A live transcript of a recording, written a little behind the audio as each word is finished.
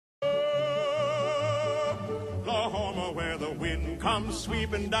where the wind comes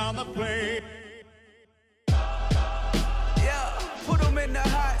sweeping down the plain. Yeah, put them in the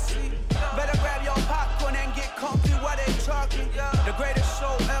hot seat. Better grab your popcorn and get comfy while they talking. The greatest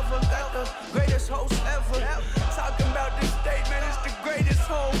show ever, got the greatest host ever. Talking about this statement, it's the greatest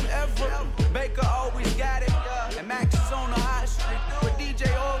home ever. Baker always got it, and Max is on the hot street. With DJ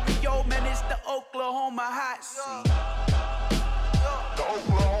Oreo, man, it's the Oklahoma hot seat. The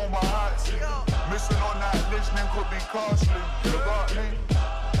Oklahoma hot seat. Missing or not listening could be costly. You got me?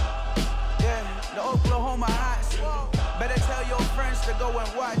 Yeah, the Oklahoma hot seat. Better tell your friends to go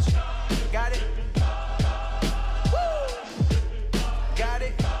and watch it. Got it? Woo! Got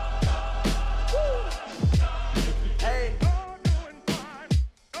it? Woo! Hey.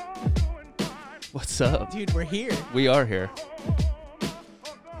 What's up? Dude, we're here. We are here.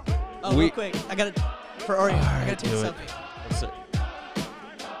 Oh, real quick. I got to, for Oreo, I got to take a do it. selfie. Let's see.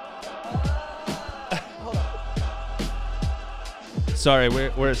 Hold on. Sorry, we're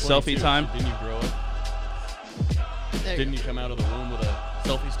at selfie time. Didn't you grow it? There Didn't you come out of the womb with a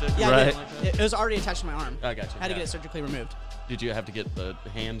selfie stick? Yeah, Right. I did. It was already attached to my arm. I got you. Had to get it surgically removed. Did you have to get the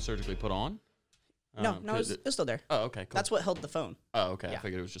hand surgically put on? No, it was still there. Oh, okay, cool. That's what held the phone. Oh, okay. I Yeah.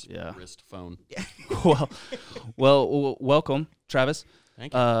 figured it was just wrist phone. Yeah. well, welcome, Travis.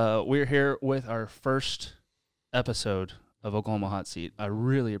 Thank you. We're here with our first episode of Oklahoma Hot Seat. I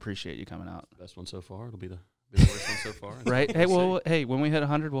really appreciate you coming out. Best one so far. It'll be the worst one so far. Right? Hey, hey, when we hit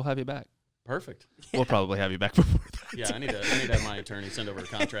 100, we'll have you back. Perfect. We'll probably have you back before that. Yeah, I need to have my attorney send over a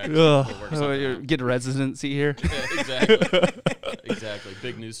contract. Ugh. We'll work something out. Get a residency here. Yeah, exactly. Exactly.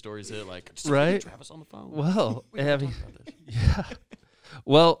 Big news stories hit like just Right? Travis on the phone. Well, we gotta talk about this. yeah.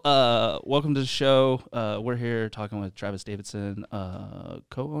 Well, welcome to the show. We're here talking with Travis Davidson,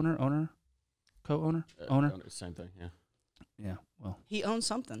 owner. Same thing. Yeah. Yeah. Well. He owns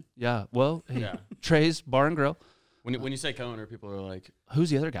something. Yeah. Well. Hey, Yeah. Trey's Bar and Grill. When you say co-owner, people are like, Who's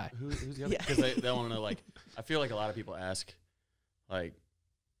the other guy? who's the other? Yeah. Because they want to know. Like, I feel like a lot of people ask, like,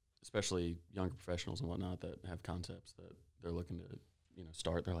 especially younger professionals and whatnot that have concepts that they're looking to,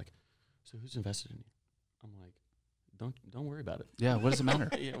 start. They're like, so who's invested in you? I'm like, don't worry about it. Yeah. What does it matter?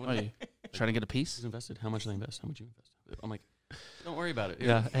 Yeah, What are you trying to get a piece? Who's invested? How much they invest? How much you invest? I'm like, don't worry about it.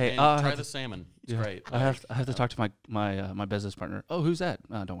 Yeah, hey, And I try have the to- salmon. It's Yeah. great. I have to talk to my business partner. Oh, who's that?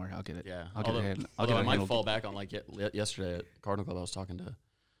 Don't worry, I'll get it. Yeah. I'll get it. I'll Although get I it might handled. fall back on like yesterday at Cardinal Club, I was talking to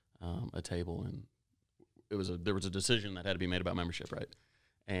a table, and there was a decision that had to be made about membership, right?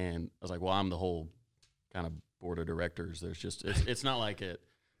 And I was like, well, I'm the whole kind of board of directors. There's just it's not like at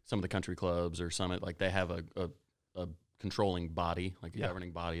some of the country clubs or Summit, like they have a controlling body, like a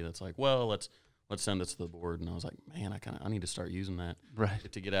governing body that's like, well, let's send this to the board. And I was like, man, I need to start using that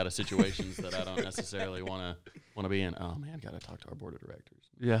Right. to get out of situations that I don't necessarily want to be in. Oh man, got to talk to our board of directors.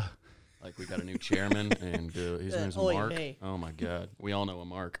 Yeah. Like we got a new chairman, and his name's Oy Mark. vey. Oh my God, we all know a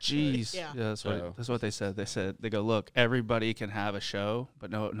Mark. Jeez. Yeah. That's So- what they said. They go, look, everybody can have a show,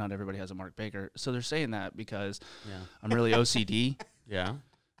 but no, not everybody has a Mark Baker. So they're saying that because Yeah, I'm really OCD. yeah,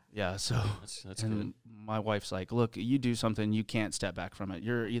 Yeah. So that's and good. my wife's like, look, you do something, you can't step back from it.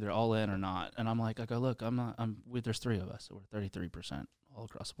 You're either all in or not. And I'm like, I go, look, there's three of us, so we're 33% all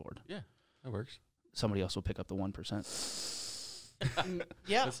across the board. Yeah, that works. Somebody else will pick up the 1%.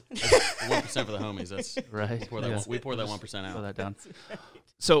 Yeah. That's 1% for the homies. That's Right. we pour that 1% Throw out. that down.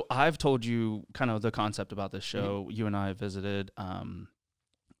 So I've told you kind of the concept about this show. You and I visited.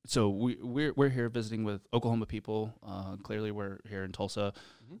 So we're here visiting with Oklahoma people. Clearly, we're here in Tulsa,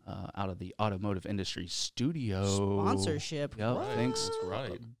 out of the automotive industry studio. Sponsorship. Yeah, What? thanks. That's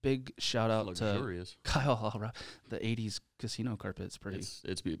right. Big shout out to Luxurious. Kyle Hallra. The '80s casino carpet's pretty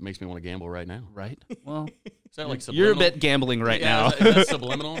It makes me want to gamble right now. right. Well, Is that like you're a subliminal? bit gambling right Yeah, now. Is that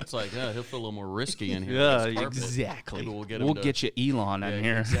subliminal? It's like, yeah, he'll feel a little more risky in here. Yeah, with this carpet. exactly. Maybe we'll get him to- you Elon in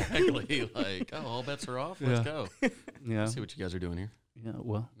here. Exactly. Like, oh, all bets are off. Let's Yeah. go. Yeah. Let's see what you guys are doing here. Yeah.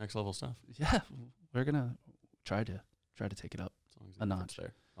 Well. Next level stuff. Yeah. We're gonna try to take it up. As long as A the notch. effort's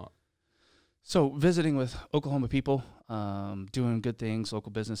there. Oh, So visiting with Oklahoma people, doing good things,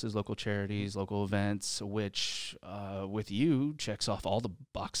 local businesses, local charities, local events, which with you checks off all the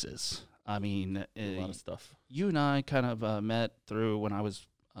boxes. I mean, a lot of stuff. you and I kind of met through when I was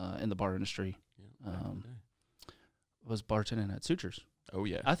in the bar industry. Yeah, back in the day. Was bartending at Sutures. Oh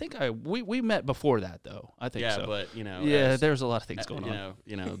yeah. I think we met before that though. I think yeah, so. but Yeah, there's a lot of things going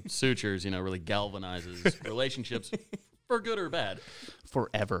on. Sutures, really galvanizes relationships for good or bad.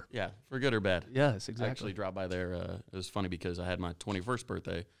 Forever. Yeah, for good or bad. Yes, I exactly. actually dropped by there. It was funny because I had my 21st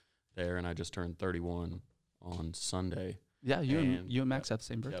birthday there, and I just turned 31 on Sunday. Yeah, you and- and Max have the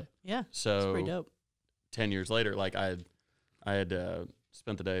same birthday. Yeah. It's So pretty dope. 10 years later, like I had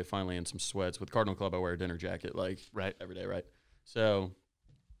spent the day finally in some sweats. With Cardinal Club, I wear a dinner jacket like Right. every day, right? So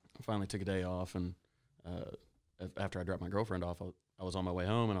I finally took a day off, and after I dropped my girlfriend off, I was on my way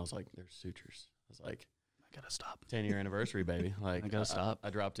home, and I was like, "There's sutures." I was like, I gotta stop. 10-year anniversary, baby. Like I gotta stop. I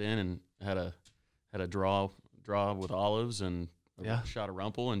dropped in and had a draw with olives and a shot of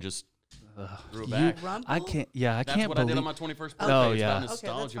Rumple and just threw it back. Rumble? I can't. Yeah, I That's can't what I believe. did on my 21st birthday. Oh, It's yeah. about Okay, that's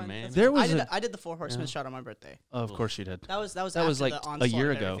nostalgia, fine, man. that's There fine. was I did the Four Horsemen shot on my birthday. of course you did. That was was after like the a onslaught year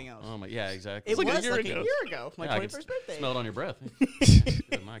and ago. everything else. Oh my, yeah, exactly. It was like like a year a ago. year ago. My Yeah, I can 21st birthday. Smell it on your breath.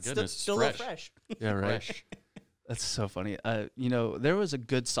 My goodness, Still it's a little fresh. Yeah, right. Fresh. That's so funny. There was a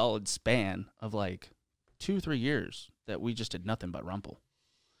good solid span of like 2-3 years that we just did nothing but Rumple,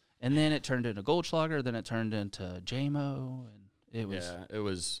 and then it turned into Goldschlager. Then it turned into JMO, and it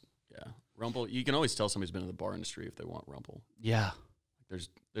was Rumple. You can always tell somebody's been in the bar industry if they want Rumple. yeah.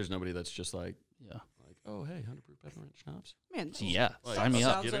 There's nobody that's just like, Yeah. oh hey, 100 proof peppermint schnapps. Man, Yeah. Like, Sign me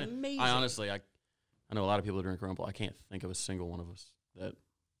up. sounds Get it? amazing. I honestly, I know a lot of people who drink Rumple. I can't think of a single one of us that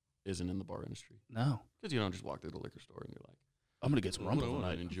isn't in the bar industry. No. Because you don't just walk through the liquor store and you're like, I'm gonna get some what do Rumple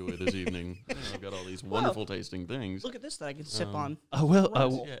I tonight. enjoy this evening. I've got all these wonderful tasting things. Look at this that I can sip Um, on. I will.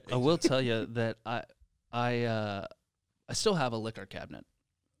 Yeah, I will tell you that I still have a liquor cabinet,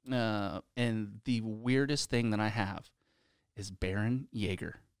 and the weirdest thing that I have is Baron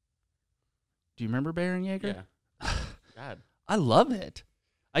Jaeger. Do you remember Baron Jaeger? Yeah. God. I love it.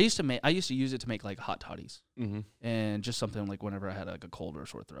 I used to use it to make like hot toddies Mm-hmm. and just something like whenever I had like a cold or a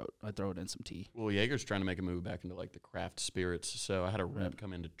sore throat, I'd throw it in some tea. Well, Jaeger's trying to make a move back into like the craft spirits. So I had a rep Right.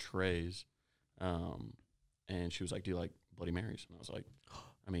 come into Trey's, and she was like, "Do you like Bloody Marys?" And I was like,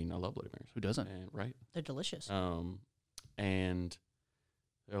 "I mean, I love Bloody Marys." Who doesn't? And right. They're delicious. And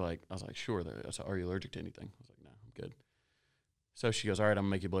they're like, I was like, "Sure." I said, "Are you allergic to anything?" I was like, "No, I'm good." So she goes, "All right, I'm gonna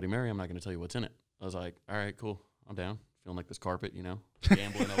make you Bloody Mary. I'm not gonna tell you what's in it." I was like, "All right, cool. I'm down. Feeling like this carpet,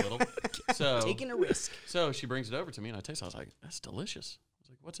 gambling a little." So Taking a risk. So she brings it over to me, and I taste it. I was like, "That's delicious." I was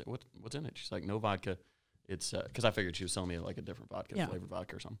like, "What's it? What's in it?" She's like, "No vodka. It's because I figured she was selling me like a different vodka, Yeah. flavored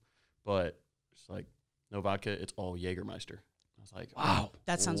vodka or something." But she's like, "No vodka. It's all Jägermeister." I was like, Wow.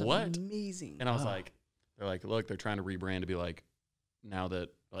 That sounds What? amazing. And I was Wow. like, "They're like, look, they're trying to rebrand to be like, now that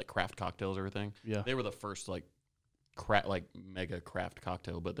like craft cocktails or everything. Yeah. They were the first like mega craft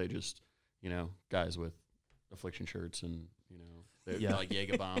cocktail, but they just guys with Affliction shirts and they're Yeah. like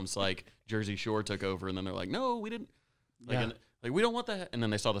Jaeger bombs, like Jersey Shore took over, and then they're like, no, we didn't. Like, Yeah. and, like we don't want that. And then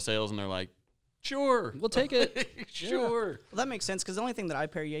they saw the sales, and they're like, sure, We'll take it. sure. Well, that makes sense because the only thing that I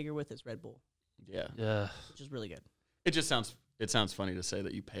pair Jaeger with is Red Bull, Yeah. Yeah. which is really good. It just sounds funny to say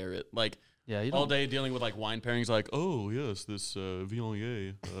that you pair it like. Yeah. You All don't, day dealing with like wine pairings, like, oh yes, this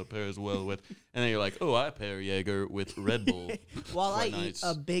Viognier pairs well with, and then you're like, oh, I pair Jaeger with Red Bull. While I Quite nice. eat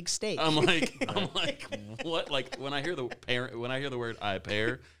a big steak. I'm like, what? Like when I hear the word I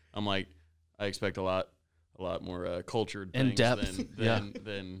pair, I'm like, I expect a lot more cultured In things depth,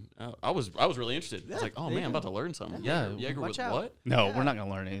 than I was really interested. I was like, oh man, I'm about to learn something. Yeah. Jaeger Watch with out. what? no, we're not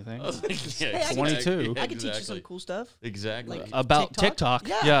gonna learn anything. I was like, yeah, Hey, I can- 22. I can teach you some cool stuff. Exactly. Like, About TikTok?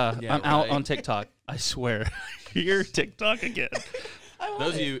 TikTok. Yeah. Yeah, I'm out right. on TikTok. I swear. You're TikTok again.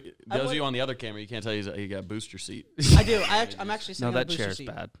 those of you on the other camera, you can't tell you got a booster seat. I do. I'm actually No, sitting on a that booster chair's seat.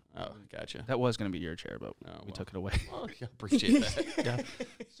 bad. Oh, gotcha. That was gonna be your chair, but Oh, we well. took it away. Oh, I appreciate that. Yeah.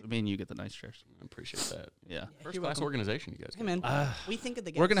 So me and you get the nice chairs. I appreciate that. Yeah. First You're class welcome. organization, you guys. Hey man, Uh, we think of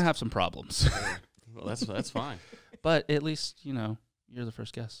the guests. We're gonna have some problems, Well, that's fine. but at least you're the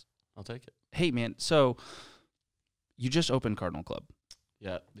first guest. I'll take it. Hey man, so you just opened Cardinal Club,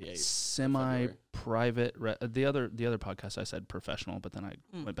 Yeah, the 8th. semi-private. The other podcast I said professional, but then I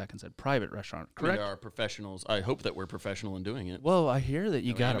went back and said private restaurant. I mean, Correct. there are professionals. I hope that we're professional in doing it. Well, I hear that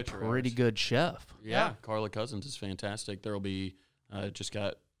you No got a amateur pretty hours. good chef. Yeah, Carla Cousins is fantastic. There will be just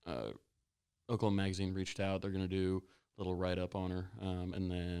got Oklahoma Magazine reached out. They're going to do a little write-up on her. And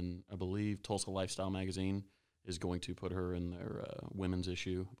then I believe Tulsa Lifestyle Magazine is going to put her in their women's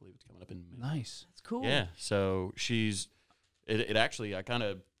issue. I believe it's coming up in May. Nice. That's cool. Yeah, so she's it actually I kind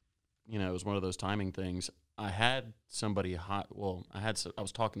of it was one of those timing things. I had somebody I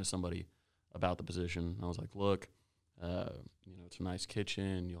was talking to somebody about the position. I was like, look, it's a nice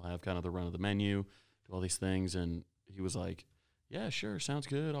kitchen. You'll have kind of the run of the menu, do all these things, and he was like, yeah, sure, sounds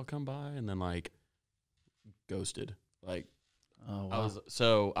good. I'll come by, and then like ghosted. Like Oh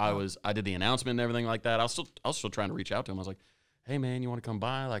wow. I did the announcement and everything like that. I was still trying to reach out to him. I was like, hey man, you want to come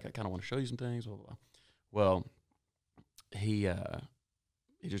by? Like I kind of want to show you some things. Blah, blah, blah. Well, he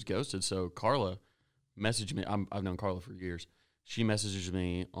just ghosted. So Carla messaged me. I've known Carla for years. She messages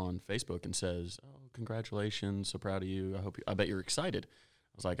me on Facebook and says, "Oh, congratulations! So proud of you. I bet you're excited."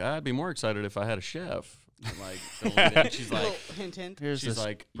 I was like, I'd be more excited if I had a chef. And like, the lady, she's like, Little hint, hint. Here's she's this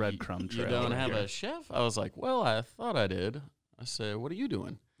like, breadcrumb you trail. don't right have here." a chef? I was like, well, I thought I did. I said, what are you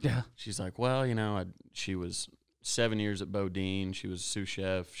doing? Yeah. She's like, well, she was 7 years at Bodine. She was sous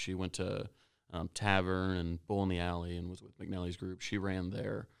chef. She went to Tavern and Bull in the Alley and was with McNally's group. She ran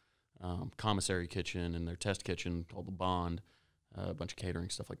their commissary kitchen and their test kitchen called The Bond, a bunch of catering,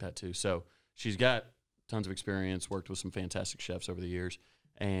 stuff like that too. So she's got tons of experience, worked with some fantastic chefs over the years.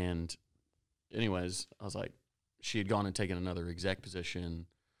 And anyways, I was like, she had gone and taken another exec position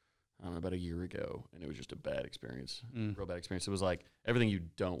about a year ago, and it was just a bad experience, real bad experience. It was like everything you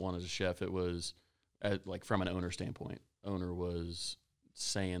don't want as a chef. It was like from an owner standpoint. Owner was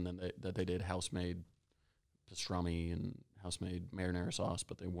saying that they did house-made pastrami and house-made marinara sauce,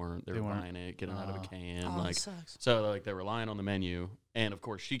 but they weren't. They were buying it, getting it out of a can. Oh, like that sucks. so, like they're relying on the menu. And of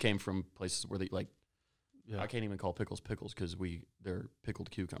course, she came from places where they like. Yeah. I can't even call pickles because they're pickled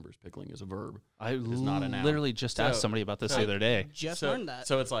cucumbers. Pickling is a verb. I It's not a noun. literally just asked So- somebody about this so- the other day. Just so, learned that.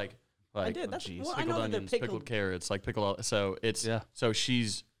 So it's like I did. oh, That's geez. well, I pickled know that onions, they're pickled carrots, like so it's Yeah. so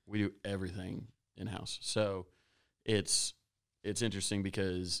we do everything in house. So it's interesting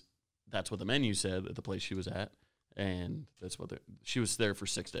because that's what the menu said at the place she was at, and that's what she was there for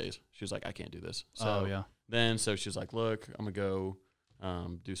 6 days. She was like, I can't do this. So Oh, yeah. Then so she's like, look, I'm gonna go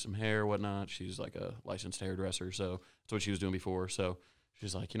do some hair, whatnot. She's like a licensed hairdresser, so that's what she was doing before. So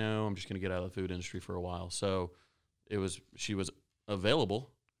she's like, I'm just gonna get out of the food industry for a while. So she was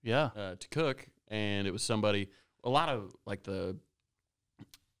available Yeah. to cook, and it was somebody. A lot of the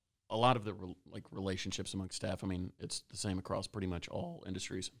relationships among staff. I mean, it's the same across pretty much all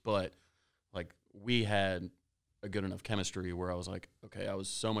industries, but like we had a good enough chemistry where I was like, okay, I was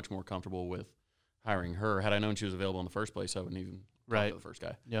so much more comfortable with hiring her. Had I known she was available in the first place, I wouldn't even talk Right. to the first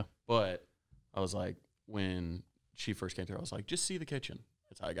guy. Yeah. But I was like, when she first came through, I was like, just see the kitchen.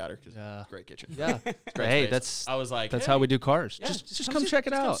 That's how I got her. 'Cause Yeah. it's a great kitchen. Yeah. It's great Hey, space. I was like, that's hey, how we do cars. yeah, just come check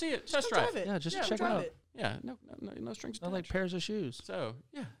it Come out. see it. Just Test go drive drive it. Yeah, just Yeah, check it drive out. it. Yeah, no strings Not like attached. pairs of shoes. So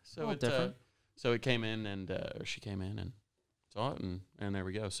yeah, so All it different. so it came in and or she came in and saw it and there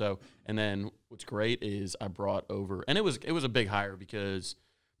we go. So and then what's great is I brought over, and it was a big hire because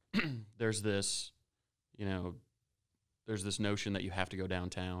there's this notion that you have to go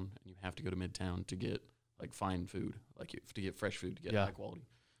downtown and you have to go to Midtown to get like fine food, like to get fresh food, to get Yeah. high quality,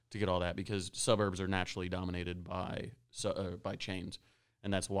 to get all that, because suburbs are naturally dominated by chains.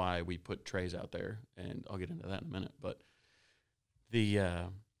 And that's why we put trays out there, and I'll get into that in a minute. But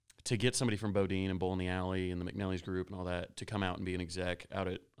to get somebody from Bodine and Bull in the Alley and the McNally's group and all that to come out and be an exec out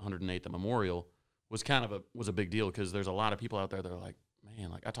at 108th and Memorial was a big deal, because there's a lot of people out there that are like,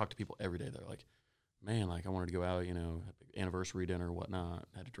 man, like I talk to people every day. They're like, man, like I wanted to go out, have an anniversary dinner or whatnot.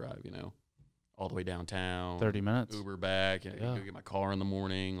 Had to drive, all the way downtown. 30 minutes. Uber back. Yeah. Go get my car in the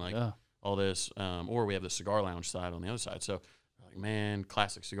morning. Like Yeah. all this. Or we have the cigar lounge side on the other side. So like, man,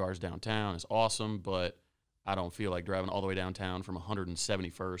 classic cigars downtown is awesome, but I don't feel like driving all the way downtown from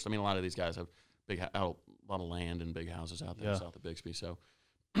 171st. I mean, a lot of these guys have a lot of land and big houses out there Yeah. south of Bixby. So,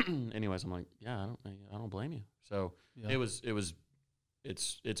 anyways, I'm like, yeah, I don't blame you. So Yeah.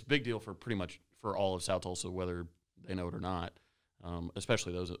 it's a big deal for pretty much for all of South Tulsa, whether they know it or not.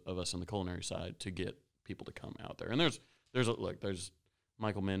 Especially those of us on the culinary side, to get people to come out there. And there's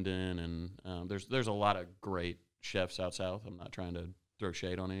Michael Minden, and there's a lot of great chefs out south. I'm not trying to throw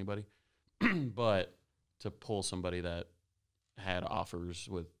shade on anybody, but to pull somebody that had offers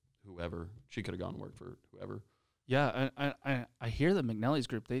with whoever, she could have gone and worked for whoever. Yeah, I hear the McNally's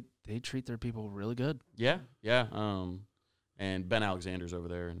group, they treat their people really good. Yeah. And Ben Alexander's over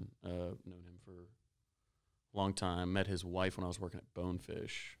there, and known him for a long time. Met his wife when I was working at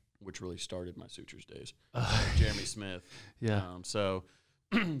Bonefish, which really started my sutures days. Jeremy Smith. Yeah. So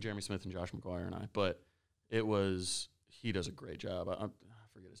Jeremy Smith and Josh McGuire and I. But he does a great job. I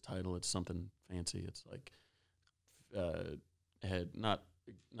forget his title. It's something fancy. It's like head, not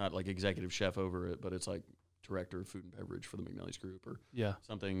like executive chef over it, but it's like director of food and beverage for the McNally's group, or Yeah.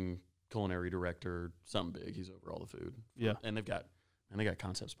 something, culinary director, something big. He's over all the food. Yeah. And they got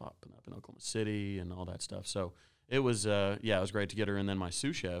concepts popping up in Oklahoma City and all that stuff. So it was it was great to get her. And then my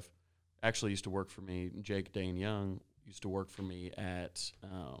sous chef actually used to work for me. Jake Dane Young used to work for me at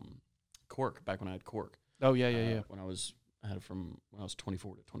Cork, back when I had Cork. Oh, yeah. When I had it from when I was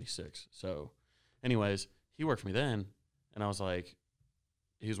 24 to 26. So anyways, he worked for me then, and I was like,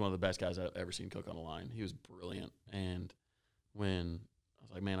 he was one of the best guys I've ever seen cook on the line. He was brilliant. And when I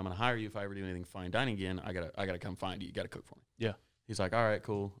was like, man, I'm going to hire you if I ever do anything fine dining again, I gotta come find you. You got to cook for me. Yeah. He's like, all right,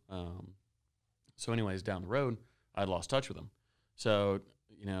 cool. So anyways, down the road, I'd lost touch with him. So,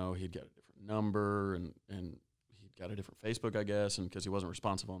 he'd got a different number, and he'd got a different Facebook, I guess, and because he wasn't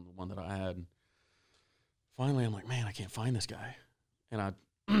responsive on the one that I had. Finally, I'm like, man, I can't find this guy. And I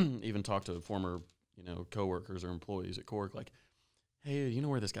even talked to former, coworkers or employees at Cork, like, hey, you know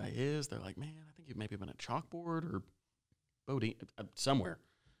where this guy is? They're like, man, I think he maybe been at Chalkboard or Bodine, somewhere.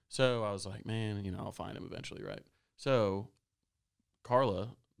 So I was like, man, I'll find him eventually, right? So Carla,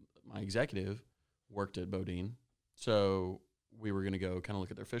 my executive, worked at Bodine. So we were going to go kind of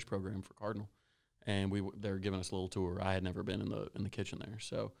look at their fish program for Cardinal. And they were giving us a little tour. I had never been in the kitchen there.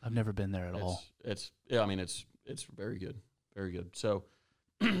 So I've never been there at all. It's very good. Very good. So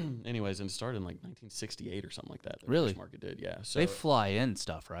anyways, and it started in like 1968 or something like that. The Really? fish market did, yeah. So They fly in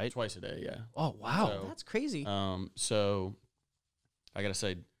stuff, right? twice a day, yeah. Oh, wow. So, That's crazy. So I gotta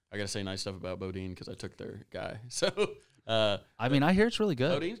say nice stuff about Bodine because I took their guy. So I mean, I hear it's really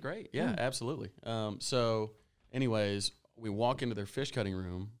good. Bodine's great. Yeah, absolutely. So anyways, we walk into their fish cutting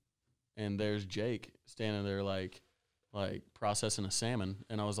room, and there's Jake standing there like processing a salmon,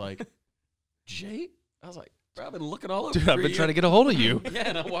 and I was like, Jake? I was like, bro, I've been looking all over. Dude, I've been trying to get a hold of you. Yeah,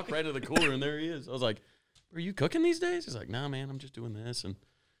 and I walk right into the cooler, and there he is. I was like, are you cooking these days? He's like, nah, man, I'm just doing this and,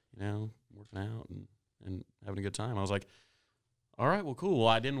 working out and having a good time. I was like, all right, well, cool. Well,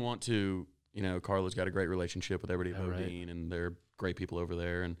 I didn't want to, Carla's got a great relationship with everybody at Bodine, and they're great people over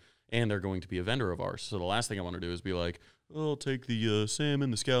there, and they're going to be a vendor of ours. So the last thing I want to do is be like, oh, I'll take the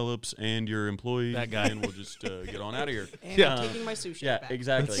salmon, the scallops, and your employee, That guy. and we'll just get on out of here. And I'm taking my sushi Yeah, back.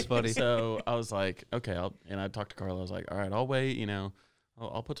 exactly. That's funny. So I was like, okay, and I talked to Carla. I was like, all right, I'll wait.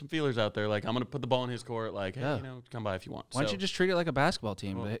 I'll put some feelers out there. Like, I'm gonna put the ball in his court. Like, hey, Yeah. come by if you want. Why don't So- you just treat it like a basketball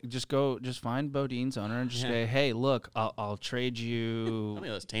team? Well- Just find Bodine's owner and just Yeah. say, hey, look, I'll trade I you.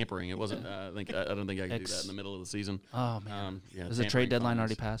 mean, that's tampering. It wasn't. I don't think I could do that in the middle of the season. Oh, man. Yeah, Is the tampering trade deadline fines.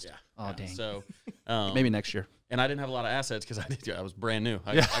 already passed? Yeah. Oh, yeah. dang. So Maybe next year. And I didn't have a lot of assets because I was brand new.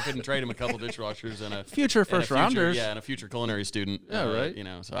 I couldn't trade him a couple dishwashers and a Future and a first future- rounders. Yeah, and a future culinary student. Yeah, right.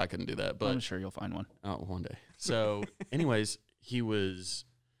 So I couldn't do that. But I'm sure you'll find one. one day. So, anyways, he usually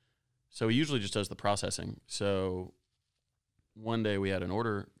just does the processing. So one day we had an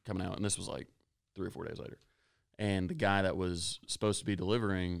order coming out, and this was like 3 or 4 days later. And the guy that was supposed to be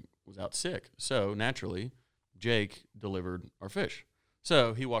delivering was out sick. So naturally, Jake delivered our fish.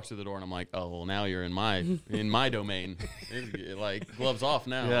 So he walks through the door, and I'm like, "Oh, well, now you're in my domain. Like, gloves off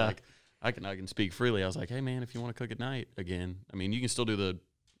now. Yeah. Like, I can speak freely." I was like, "Hey, man, if you want to cook at night again, I mean, you can still do the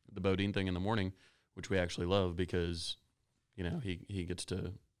Bodine thing in the morning, which we actually love because, he gets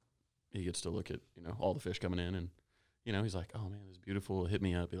to look at all the fish coming in, and he's like, oh man, this is beautiful. Hit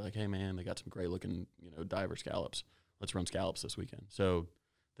me up, be like, hey man, they got some great looking diver scallops. Let's run scallops this weekend. So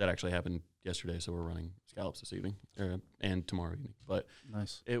that actually happened yesterday. So we're running scallops this evening and tomorrow evening. But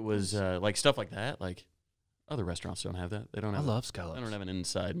Nice. it was like stuff like that. Like other restaurants don't have that. They don't I have. love scallops. They don't have an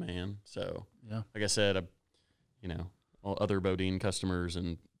inside man. So Yeah. like I said, all other Bodine customers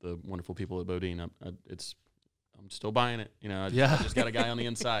and the wonderful people at Bodine, I'm still buying it. I just got a guy on the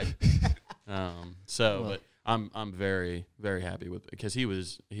inside. But I'm very, very happy with it because he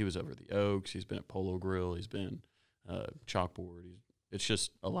was over at the Oaks. He's been at Polo Grill. He's been Chalkboard. It's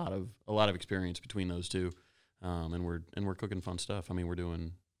just a lot of experience between those two, and we're cooking fun stuff. I mean, we're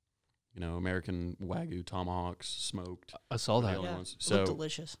doing American Wagyu tomahawks smoked. I saw the that. other Yeah, ones. it So looked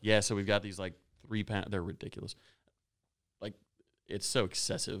delicious. yeah, so we've got these like 3 pound. They're ridiculous. Like it's so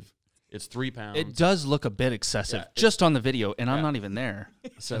excessive. It's 3 pounds. It does look a bit excessive Yeah, just on the video, and I'm yeah. not even there.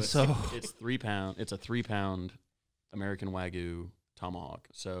 So it's 3 pound. It's a 3 pound American Wagyu tomahawk.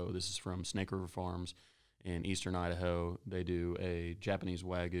 So this is from Snake River Farms in eastern Idaho. They do a Japanese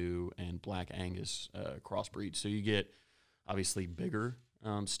Wagyu and Black Angus crossbreed. So you get obviously bigger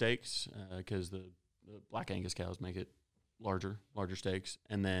steaks because the Black Angus cows make it larger steaks,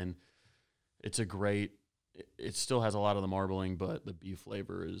 and then it's a great. It still has a lot of the marbling, but the beef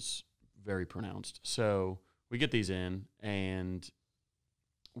flavor is very pronounced. So we get these in, and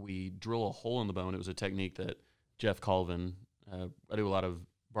we drill a hole in the bone. It was a technique that Jeff Colvin, I do a lot of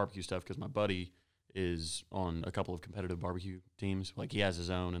barbecue stuff because my buddy is on a couple of competitive barbecue teams. Like he has his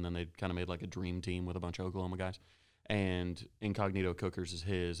own, and then they kind of made like a dream team with a bunch of Oklahoma guys. And Incognito Cookers is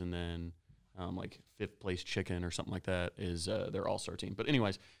his, and then like Fifth Place Chicken or something like that is their all-star team. But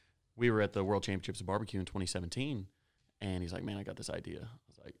anyways, we were at the World Championships of Barbecue in 2017, and he's like, man, I got this idea. I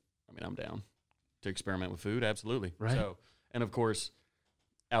was like, I mean, I'm down to experiment with food. Absolutely. Right. So, and of course,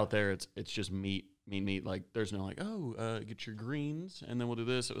 out there, it's just meat. Like, there's no like, get your greens, and then we'll do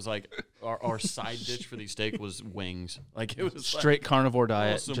this. It was like our side dish for these steak was wings. Like, it was Straight carnivore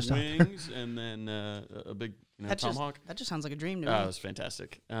diet. some Just wings, and then a big tomahawk. That just sounds like a dream to Oh, me. it was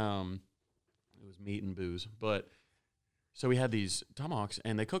fantastic. It was meat and booze, but so we had these tomahawks,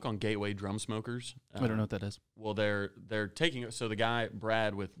 and they cook on Gateway drum smokers. I don't know what that is. Well, they're taking so the guy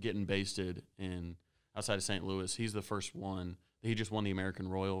Brad with Getting Basted in outside of St. Louis, he's the first one. He just won the American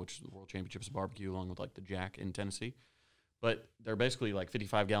Royal, which is the World Championships of Barbecue, along with like the Jack in Tennessee. But they're basically like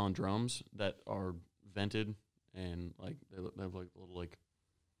 55-gallon drums that are vented, and like they have like little like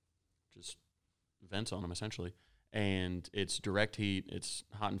just vents on them essentially. And it's direct heat. It's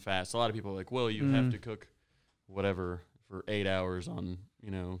hot and fast. A lot of people are like, well, you have to cook whatever for 8 hours on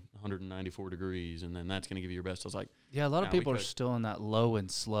 194 degrees, and then that's going to give you your best. I was like, Yeah, a lot of No, we people are cook. still in that low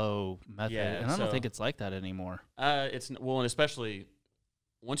and slow method, Yeah, and I don't so- think it's like that anymore. and especially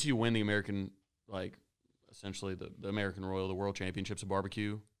once you win the American, like essentially the American Royal, the World Championships of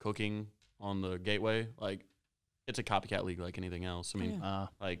Barbecue cooking on the Gateway, like it's a copycat league like anything else. I mean,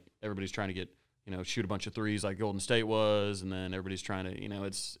 like everybody's trying to get shoot a bunch of threes like Golden State was, and then everybody's trying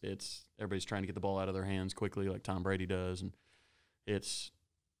to it's everybody's trying to get the ball out of their hands quickly like Tom Brady does, and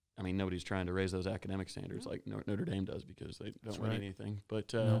nobody's trying to raise those academic standards like Notre Dame does because they don't win right. anything.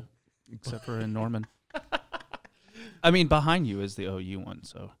 But No. Except for in Norman. I mean, behind you is the OU one,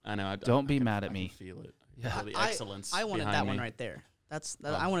 so I know. Don't be mad at I me. can feel it. Yeah. I feel the excellence. I wanted behind that one me. right there.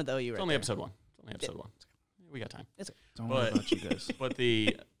 I wanted the OU It's right only there. episode 1. It's only episode 1. We got time. don't worry But- about you guys. But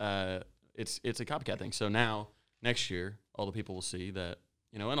the it's a copycat thing. So now next year, all the people will see that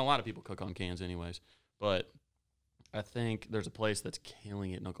and a lot of people cook on cans anyways. But I think there's a place that's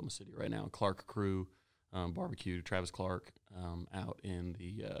killing it in Oklahoma City right now. Clark Crew Barbecue, Travis Clark, out in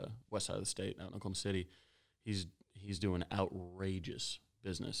the west side of the state, out in Oklahoma City. He's doing outrageous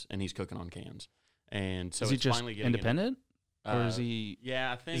business, and he's cooking on cans. And so is he it's just finally getting independent, or is he?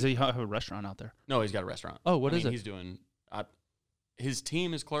 Yeah, I think. Does he have a restaurant out there? No, he's got a restaurant. Oh, what I is mean, it? He's doing. His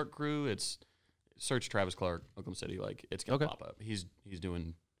team is Clark Crew. It's search Travis Clark, Oklahoma City. Like it's gonna Okay. pop up. He's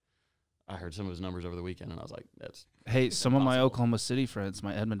doing. I heard some of his numbers over the weekend, and I was like, "That's." Hey, some of my impossible. Oklahoma City friends,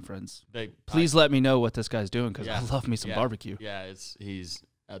 my Edmond friends, They please let me know what this guy's doing because Yeah. I love me some Yeah. barbecue. Yeah, he's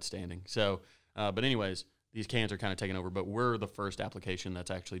outstanding. So, but anyways, these cans are kind of taking over, but we're the first application that's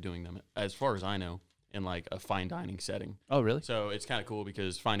actually doing them, as far as I know, in like a fine dining setting. Oh, really? So it's kind of cool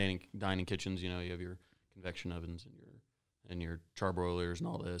because fine dining kitchens, you have your convection ovens and your charbroilers and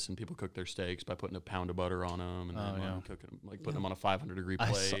all this, and people cook their steaks by putting a pound of butter on them and then yeah. cooking them, like putting them on a 500-degree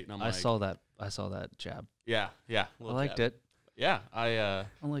plate. and I'm I like, saw that. I saw that jab. yeah, I liked it. Yeah, I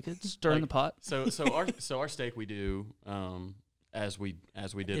like it. Stir in Like, the pot. So our steak we do as we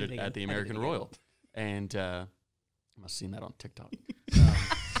did did it it again. at the I did it American again. Royal, and I must have seen that on TikTok.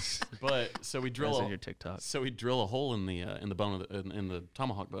 But so we That's drill in your TikTok. so we drill a hole in the bone of in the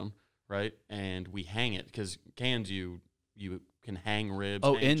tomahawk bone, right? And we hang it because cans you can hang ribs.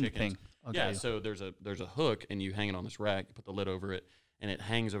 Oh, hang in chickens. thing. Okay. Yeah. So there's a hook and you hang it on this rack. You put the lid over it and it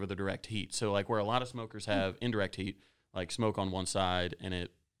hangs over the direct heat. So like where a lot of smokers have indirect heat, like smoke on one side and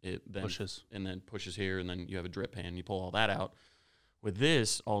it then Pushes. and then pushes here and then you have a drip pan. You pull all that out. With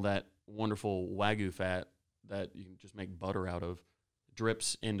this, all that wonderful Wagyu fat that you can just make butter out of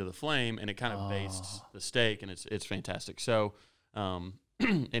drips into the flame and it kind of bastes the steak and it's fantastic. So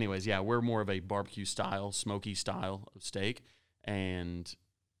anyways, yeah, we're more of a barbecue style, smoky style of steak, and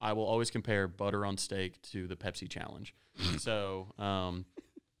I will always compare butter on steak to the Pepsi challenge. So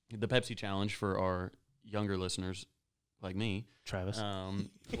the Pepsi challenge for our younger listeners like me, Travis.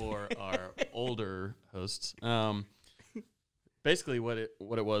 for our older hosts, basically what it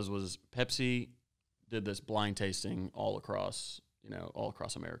was Pepsi did this blind tasting all across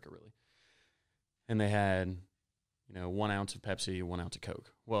America, really. And they had, 1 ounce of Pepsi, 1 ounce of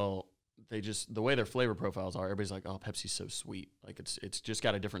Coke. Well, the way their flavor profiles are, everybody's like, oh, Pepsi's so sweet. Like it's just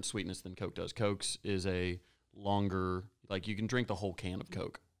got a different sweetness than Coke does. Coke's is a longer, like you can drink the whole can of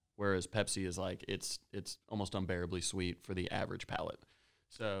Coke. Whereas Pepsi is like, it's almost unbearably sweet for the average palate.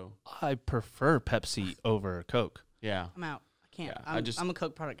 So, I prefer Pepsi over Coke. yeah. I'm out. I can't. Yeah, I'm a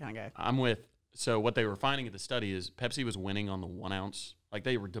Coke product kind of guy. So what they were finding at the study is Pepsi was winning on the 1 ounce. Like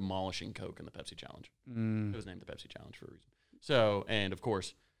they were demolishing Coke in the Pepsi challenge. It was named the Pepsi challenge for a reason. So, and of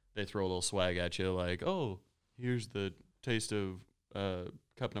course, they throw a little swag at you like, oh, here's the taste of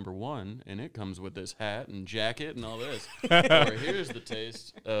cup number 1, and it comes with this hat and jacket and all this. Or here's the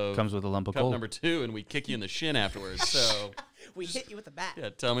taste of Comes with a lump of cup coal. number 2, and we kick you in the shin afterwards. So, We hit you with a bat. yeah,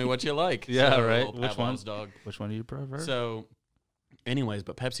 tell me what you like. Yeah, So, right. old Which one? Pavlov's dog. Which one do you prefer? So, anyways,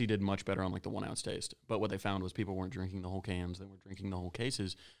 but Pepsi did much better on like the 1 ounce taste. But what they found was people weren't drinking the whole cans; they were drinking the whole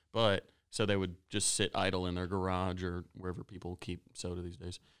cases. But so they would just sit idle in their garage or wherever people keep soda these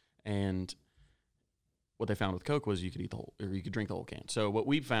days. And what they found with Coke was you could you could drink the whole can. So what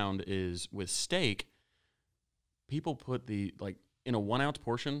we found is with steak, people put in a 1 ounce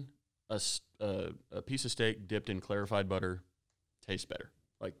portion a piece of steak dipped in clarified butter tastes better.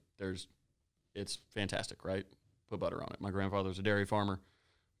 Like it's fantastic, right? Put butter on it. My grandfather was a dairy farmer.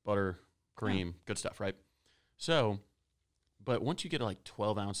 Butter, cream, good stuff, right? So, but once you get like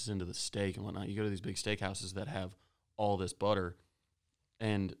 12 ounces into the steak and whatnot, you go to these big steakhouses that have all this butter,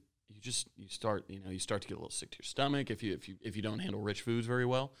 and you start to get a little sick to your stomach if you don't handle rich foods very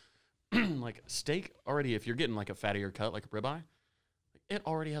well. Like steak already, if you're getting like a fattier cut, like a ribeye, it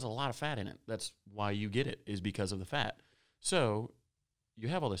already has a lot of fat in it. That's why you get it, is because of the fat. So you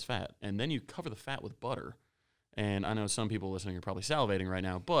have all this fat, and then you cover the fat with butter. And I know some people listening are probably salivating right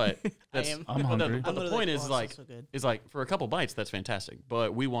now, but I'm hungry. But the point is like, so good. for a couple bites, that's fantastic.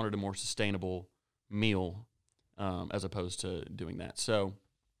 But we wanted a more sustainable meal as opposed to doing that. So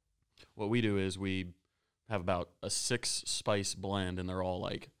what we do is we have about a 6-spice blend, and they're all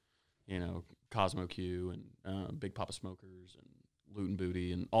like, Cosmo Q and Big Papa Smokers and Loot and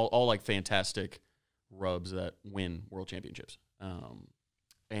Booty and all like fantastic rubs that win world championships.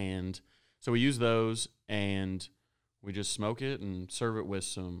 And so we use those, and we just smoke it and serve it with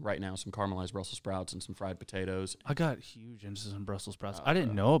some caramelized Brussels sprouts and some fried potatoes. I got huge into some Brussels sprouts. I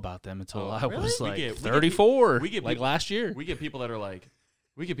didn't know about them until I was We like get 34. we get like people- last year. We get people that are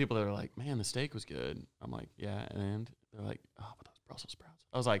like, man, the steak was good. I'm like, yeah, and they're like, oh, but those Brussels sprouts.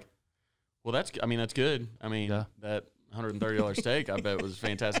 I was like, well, that's good. I mean, Yeah. that $130 steak, I bet was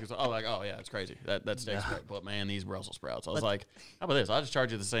fantastic. So, yeah, it's crazy. That steak's great. But man, these Brussels sprouts. I was like, how about this? I'll just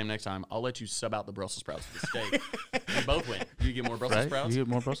charge you the same next time. I'll let you sub out the Brussels sprouts for the steak. We both win. You get more Brussels Right? sprouts. You get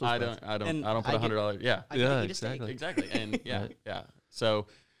more Brussels sprouts. I don't And put I get- $100. Yeah. I get to eat a steak. Exactly. And yeah, Right. yeah. So,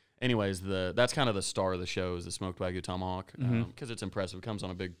 anyways, that's kind of the star of the show is the smoked Wagyu tomahawk because it's impressive. It comes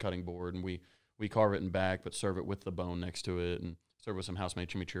on a big cutting board, and we carve it in back, but serve it with the bone next to it, and serve with some house-made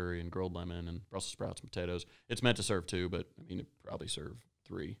chimichurri and grilled lemon and Brussels sprouts and potatoes. It's meant to serve 2, but I mean, it probably serve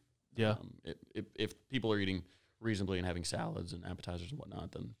 3. Yeah. If people are eating reasonably and having salads and appetizers and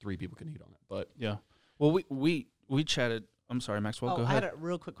whatnot, then 3 people can eat on it. But Yeah. Well, we chatted. I'm sorry, Maxwell. Go I ahead. had a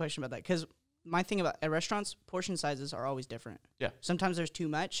real quick question about that because my thing about at restaurants, portion sizes are always different. Yeah. Sometimes there's too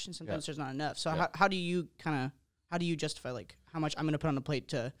much, and sometimes there's not enough. So Yeah. how do you justify like how much I'm going to put on the plate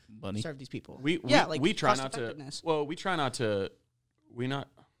to Money. serve these people? we try not to. Well, we try not to.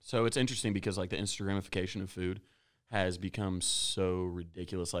 So it's interesting because like the Instagramification of food has become so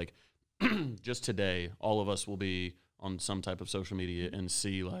ridiculous. Like just today, all of us will be on some type of social media and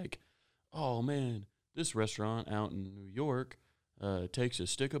see like, oh man, this restaurant out in New York takes a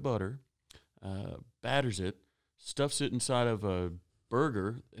stick of butter, batters it, stuffs it inside of a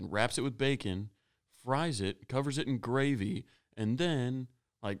burger and wraps it with bacon, fries it, covers it in gravy, and then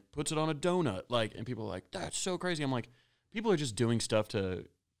like puts it on a donut. Like, and people are like, that's so crazy. I'm like, people are just doing stuff to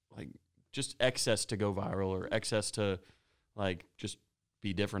like just excess to go viral or excess to like just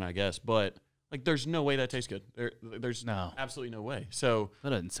be different, I guess. But like, there's no way that tastes good. There's No. absolutely no way. So That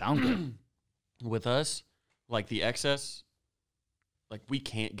doesn't sound good. with us, like the excess, like we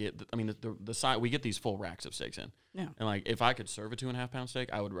can't get. I mean, the side we get these full racks of steaks in. Yeah. And like, if I could serve a 2.5 pound steak,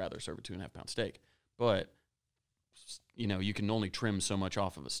 I would rather serve a 2.5 pound steak. But you can only trim so much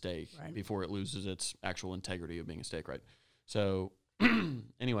off of a steak Right. before it loses its actual integrity of being a steak, right? So,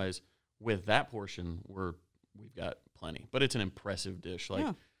 anyways, with that portion, we've got plenty, but it's an impressive dish. Like,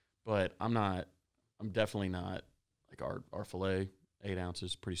 Yeah. but I'm definitely not like our filet 8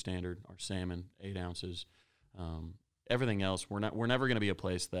 ounces, pretty standard. Our salmon 8 ounces. Everything else, we're never going to be a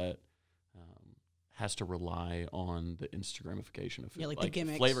place that has to rely on the Instagramification of food. Yeah, like the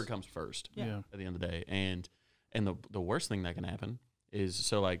gimmicks. Flavor comes first. Yeah. At the end of the day, and the worst thing that can happen is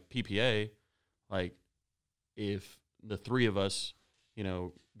so like PPA, like if the 3 of us,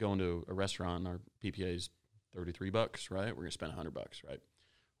 go into a restaurant and our PPA is $33, right? We're gonna spend $100, right?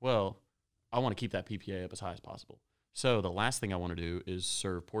 Well, I want to keep that PPA up as high as possible. So the last thing I want to do is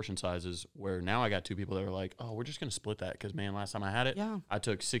serve portion sizes where now I got 2 people that are like, oh, we're just gonna split that because man, last time I had it, Yeah. I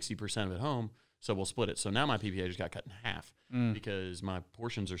took 60% of it home, so we'll split it. So now my PPA just got cut in half because my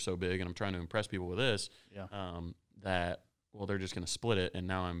portions are so big and I'm trying to impress people with this. Yeah. That they're just gonna split it, and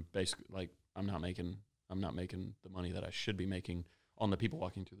now I'm basically like I'm not making the money that I should be making on the people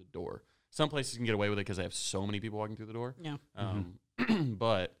walking through the door. Some places can get away with it because they have so many people walking through the door. Yeah.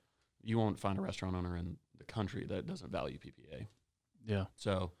 But you won't find a restaurant owner in the country that doesn't value PPA. Yeah.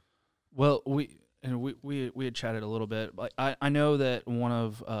 So, Well, we had chatted a little bit. Like I know that one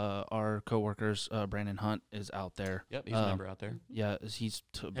of our coworkers, Brandon Hunt, is out there. yep, he's a member out there. Yeah, he's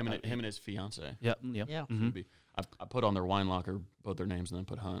Him and his fiance. Yeah, yeah. Yeah. Mhm. I put on their wine locker both their names and then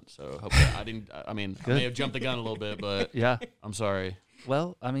put Hunt. So hopefully I didn't. I mean, I may have jumped the gun a little bit, but Yeah. I'm sorry.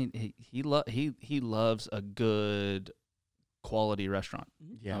 Well, I mean, he loves a good quality restaurant.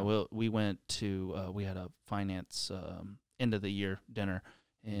 Yeah. We went to we had a finance end of the year dinner,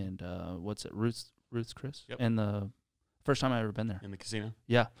 and what's it, Ruth's Chris? Yep. And the first time I ever been there. In the casino.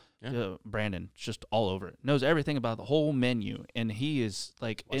 Yeah. Yeah. Brandon, just all over it. Knows everything about the whole menu, and he is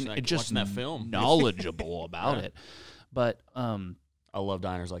like, Watching that film. knowledgeable about Yeah. it. But I love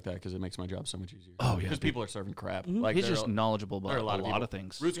diners like that because it makes my job so much easier. Oh, yeah, because dude. people are serving crap. Mhm. Like he's there just are- knowledgeable there about are a lot people. of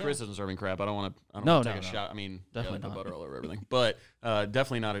things. Ruth's Chris isn't serving crap. I don't want to No, take no, a no. shot. I mean, Definitely they not. put butter all over everything, but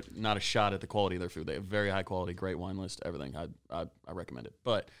definitely not a shot at the quality of their food. They have very high quality, great wine list, everything. I recommend it.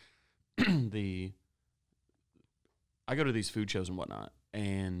 But I go to these food shows and whatnot,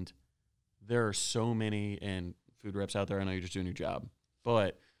 and there are so many and food reps out there. I know you're just doing your job,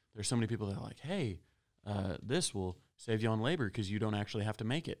 but there's so many people that are like, hey, this will save you on labor because you don't actually have to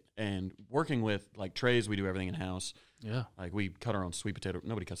make it. And working with like trays, we do everything in house. Yeah. Like we cut our own sweet potato.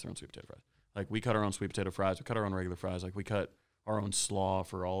 Nobody cuts their own sweet potato fries. Like we cut our own sweet potato fries. We cut our own regular fries. Like we cut our own slaw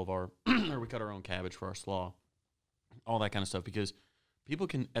for all of our, or we cut our own cabbage for our slaw. All that kind of stuff because people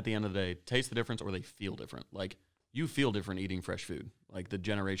can, at the end of the day, taste the difference or they feel different. Like you feel different eating fresh food. Like the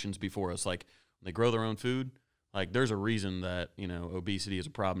generations before us, like when they grow their own food, like there's a reason that, you know, obesity is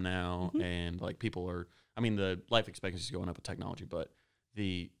a problem now. And like people are, I mean, the life expectancy is going up with technology, but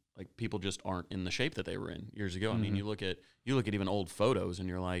like people just aren't in the shape that they were in years ago. I mean, you look at even old photos and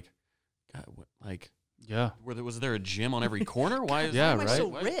you're like, God, what, like, Yeah. was there a gym on every corner? Why is Yeah, Why am I right.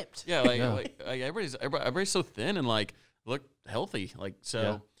 so ripped? yeah, like, Yeah. like everybody's so thin and like look healthy. Like so,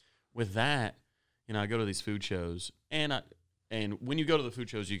 Yeah. with that, you know, I go to these food shows, and when you go to the food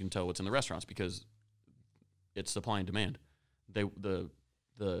shows, you can tell what's in the restaurants because it's supply and demand.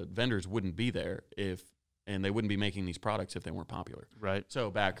 The vendors wouldn't be there and they wouldn't be making these products if they weren't popular. Right. So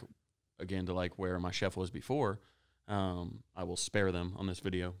back again to like where my chef was before. I will spare them on this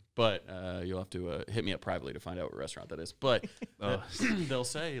video, but you'll have to hit me up privately to find out what restaurant that is. But they'll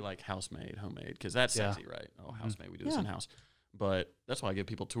say like house made, homemade, because that's Yeah. sexy, right? Oh, house made, we do this Yeah. in house. But that's why I give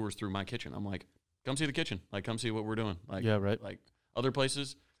people tours through my kitchen. I'm like, come see the kitchen, like come see what we're doing. Like, Yeah, right. Like other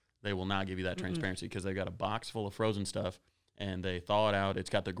places, they will not give you that transparency because they've got a box full of frozen stuff and they thaw it out. It's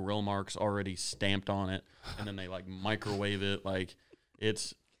got the grill marks already stamped on it, and then they like microwave it. Like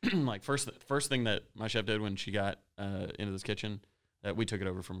it's like first thing that my chef did when she got into this kitchen that we took it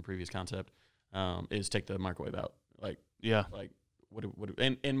over from a previous concept is take the microwave out. Like Yeah.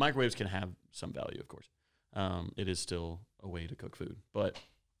 and microwaves can have some value, of course. It is still a way to cook food, but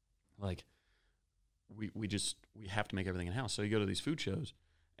like we have to make everything in house. So you go to these food shows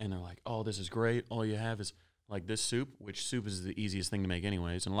and they're like, oh, this is great. All you have is like this soup, which soup is the easiest thing to make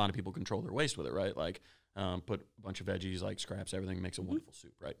anyways. And a lot of people control their waste with it, right? Like put a bunch of veggies, like scraps, everything makes a wonderful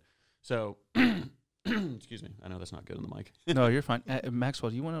soup, right? So, excuse me. I know that's not good on the mic. No, you're fine.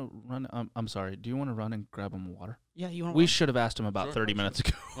 Maxwell, do you want to run? I'm sorry. Do you want to run and grab him water? Yeah, you want We should have asked him about Sure. 30 minutes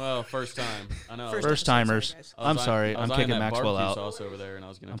ago. Well, first time. I know. First First episode, timers. sorry, guys. I'm sorry. I was I'm eyeing kicking that Maxwell barbecue out. sauce over there, and I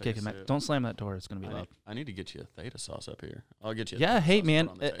was gonna. I'm take kicking a Max. sip. Don't slam that door. It's gonna be I loud. need, I need to get you a Theta sauce up here. I'll get you. A Yeah. Theta Hey, sauce man. to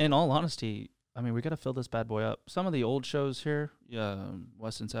put on the table. In all honesty, I mean, we got to fill this bad boy up. Some of the old shows here,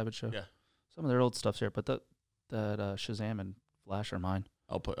 Weston Savage show. Yeah. Some of their old stuff's here, but that Shazam and Flash are mine.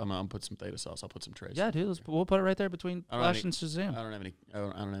 I'm gonna put some Theta sauce. I'll put some trays. Yeah, dude. We'll put it right there between I don't have Flash any- and Shazam I don't have any. I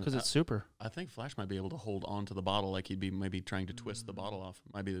don't have. because it's super. I think Flash might be able to hold on to the bottle, like he'd be maybe trying to twist the bottle off.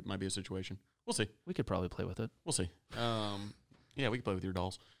 Might be a situation. We'll see. We could probably play with it. We'll see. Yeah, we can play with your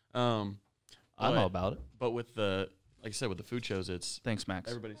dolls. I'm but- all about it. But with the, like I said, with the food shows, it's Thanks, Max.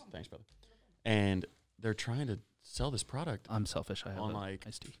 everybody's. Thanks, brother. And they're trying to sell this product I'm selfish. I have on a like,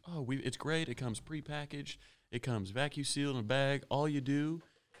 iced tea. oh, it's great. It comes prepackaged. It comes vacuum sealed in a bag. All you do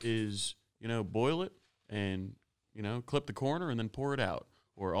is, boil it and, clip the corner and then pour it out.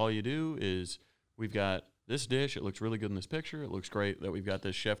 Or all you do is we've got this dish. It looks really good in this picture. It looks great that we've got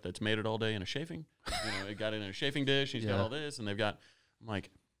this chef that's made it all day in a chafing. It got it in a chafing dish. He's got Yeah. all this. And they've got, I'm like,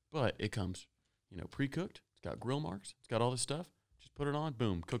 but it comes, pre-cooked. It's got grill marks. It's got all this stuff. Just put it on.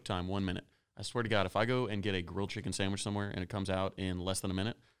 Boom. Cook time, 1 minute. I swear to God, if I go and get a grilled chicken sandwich somewhere and it comes out in less than a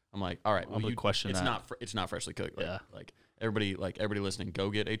minute, I'm like, all right, I would question it's that. it's not freshly cooked. Like, Yeah. like everybody listening, go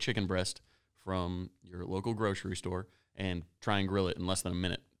get a chicken breast from your local grocery store and try and grill it in less than a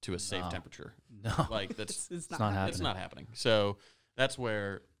minute to a safe No. temperature. No. Like that's It's not happening. it's not happening. So that's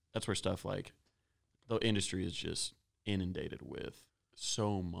where stuff like the industry is just inundated with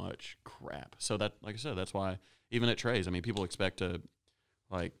so much crap. So that, like I said, that's why even at Trey's, I mean, people expect to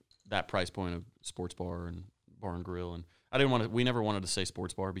like that price point of sports bar and bar and grill, and we never wanted to say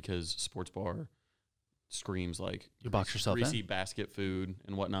sports bar because sports bar screams like You box yourself in. greasy basket food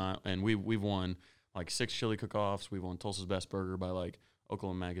and whatnot. And we've won like 6 chili cook-offs. We've won Tulsa's Best Burger by like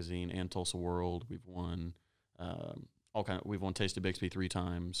Oklahoma Magazine and Tulsa World. We've won we've won Taste of Bixby 3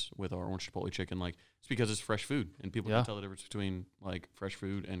 times with our orange chipotle chicken. Like, it's because it's fresh food, and people Yeah. can tell the difference between like fresh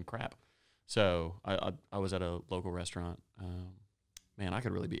food and crap. So I was at a local restaurant. Man, I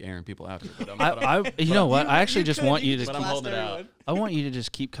could really be airing people out here, but You know what? I actually just want you but to. I'm holding it out. I want you to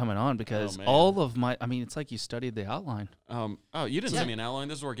just keep coming on because man. all of my. I mean, it's like you studied the outline. Oh, you didn't send me an outline.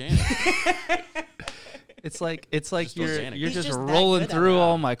 This is organic. It's like Just you're organic. you're He's just just that rolling good at through it.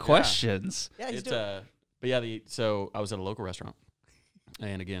 all my questions. Yeah, he's It's doing. but yeah, so I was at a local restaurant,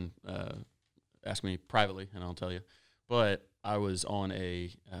 and again, ask me privately, and I'll tell you. But I was on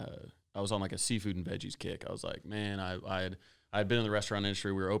like a seafood and veggies kick. I was like, man, I'd been in the restaurant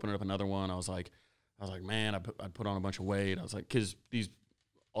industry. We were opening up another one. I was like, man, I'd put on a bunch of weight. I was like, because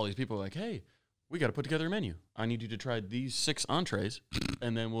all these people were like, hey, we got to put together a menu. I need you to try these 6 entrees,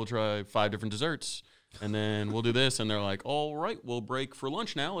 and then we'll try 5 different desserts, and then we'll do this. And they're like, all right, we'll break for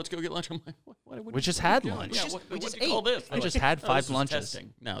lunch now. Let's go get lunch. I'm like, what We just had lunch. Yeah, we what just do you call ate. this? We They're just like, had "No, 5 this was lunches."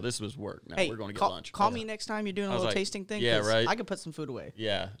 testing. No, this was work. No, Hey, we're going to get call, lunch. Call me next time you're doing a I was little like, tasting thing. yeah, 'cause right. I could put some food away.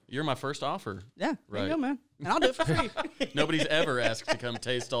 Yeah, you're my first offer. Yeah, there you go, Right. man. And I'll do it for free. Nobody's ever asked to come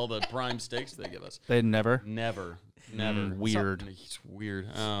taste all the prime steaks they give us. They never. Never. Weird. It's weird.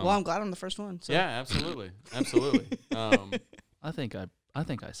 Well, I'm glad I'm the first one. So. yeah, absolutely. I think I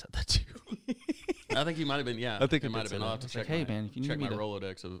said that too. I think you might have been. Yeah, I think it I might did have say been. that. I'll have to It's like, check. hey, my, man, if you check need my me to-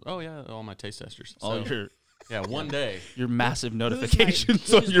 Rolodex of. Oh yeah, all my taste testers. All So, your yeah, one day. your massive Who's notifications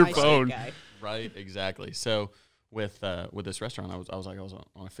my- on who's your my steak phone. guy? Right, exactly. So with this restaurant, I was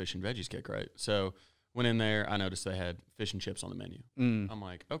on a fish and veggies kick, right? So went in there, I noticed they had fish and chips on the menu. I'm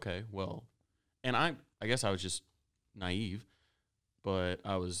like, okay, well, and I guess I was just naive, but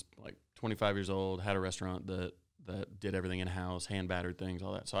I was like 25 years old, had a restaurant that did everything in house, hand battered things,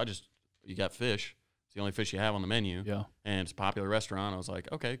 all that. So you got fish. It's the only fish you have on the menu. Yeah. And it's a popular restaurant. I was like,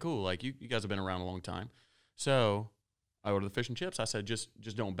 okay, cool. Like you guys have been around a long time. So I ordered the fish and chips. I said, just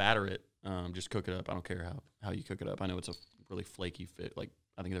don't batter it. Just cook it up. I don't care how you cook it up. I know it's a really flaky fish. Like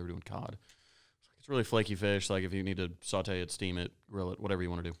I think they were doing cod. It's really flaky fish. Like if you need to saute it, steam it, grill it, whatever you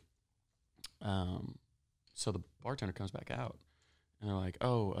want to do. So the bartender comes back out, and they're like,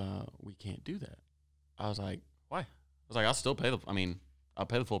 "Oh, we can't do that." I was like, "Why?" I was like, "I'll still pay I'll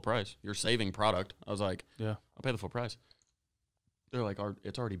pay the full price. You're saving product." I was like, Yeah. I'll pay the full price. They're like,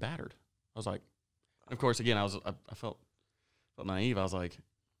 it's already battered. I was like, of course, again, I felt naive. I was like,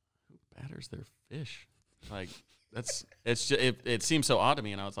 who batters their fish? Like it seems so odd to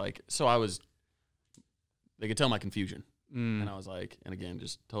me. And I was like, they could tell my confusion. And I was like, and again,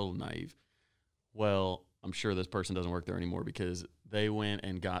 just total naive. Well, I'm sure this person doesn't work there anymore because they went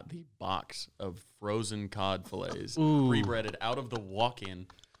and got the box of frozen cod fillets, pre-breaded out of the walk-in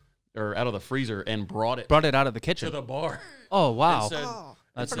or out of the freezer, and brought it out of the to kitchen. the bar. Oh wow. And said, Oh,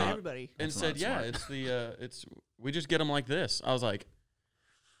 That's for not- everybody. and That's said, not yeah, smart. it's we just get them like this. I was like,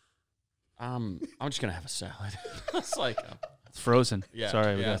 I'm just gonna have a salad. It's like, It's frozen. yeah,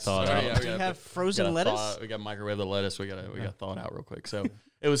 Sorry, we yeah, got thawed sorry, out. yeah, Do you have frozen lettuce? We got microwave the lettuce. We got thawed out real quick. So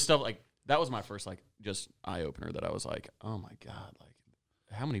it was stuff like that was my first like just eye opener that I was like, oh my god, like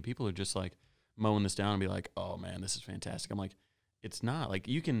how many people are just like mowing this down and be like, oh man, this is fantastic. I'm like, it's not. Like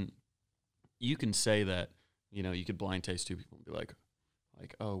you can say that, you could blind taste 2 people and be like,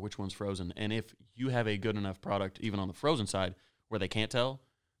 oh, which one's frozen? And if you have a good enough product, even on the frozen side, where they can't tell,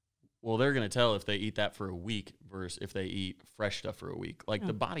 well, they're going to tell if they eat that for a week versus if they eat fresh stuff for a week. Like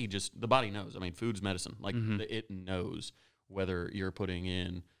the body knows. I mean, food's medicine. Like it knows whether you're putting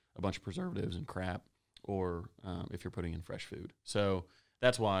in a bunch of preservatives and crap or if you're putting in fresh food. So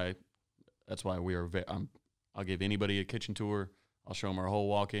that's why we are. I'll give anybody a kitchen tour. I'll show them our whole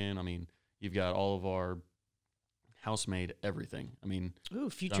walk-in. I mean, you've got all of our house-made everything. I mean, Ooh,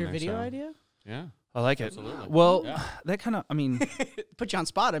 future Done there, video so. idea? yeah. I like it. Absolutely. Well, Yeah. that kind of. I mean, Put you on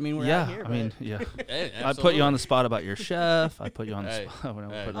spot. I mean, we're yeah. out here. I mean, but- yeah. Hey, I put you on the spot about your chef. I put you on the Hey, spot. When I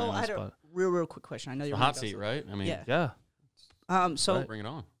hey. put you Oh, on I the had a spot. real quick question. I know It's you're a hot seat, right? I mean, Yeah. Yeah. So bring it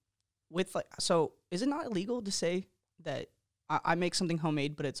on. with so is it not illegal to say that I make something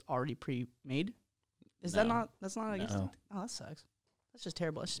homemade but it's already pre-made? Is that No. not? That's not against. No. Oh, that sucks. That's just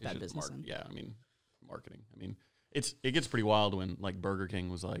terrible. That's just It's bad just business. then. yeah, I mean, marketing. I mean, it gets pretty wild when like Burger King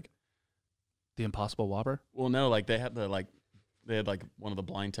was like, The Impossible Whopper. well, no, like they had one of the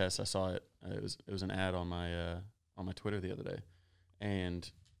blind tests. I saw it. It was an ad on my Twitter the other day, and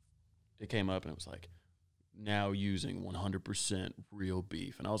it came up and it was like, now using 100% real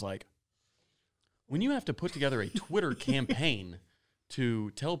beef, and I was like, when you have to put together a Twitter campaign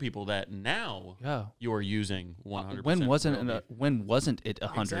to tell people that now Yeah. you are using 100%. When wasn't real it? beef. When wasn't it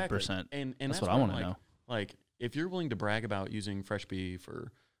 100%? Exactly. And That's what why I I'm wanna like- know. Like, if you're willing to brag about using fresh beef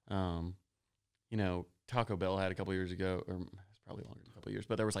or, Taco Bell had a couple years ago, or it's probably longer than a couple years,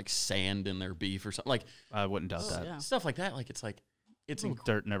 but there was like sand in their beef or something, like I wouldn't doubt that. yeah. stuff like that. Like it's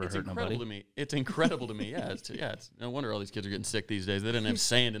Dirt never it's hurt incredible nobody. to me. It's incredible to me. Yeah, it's no wonder all these kids are getting sick these days. They didn't have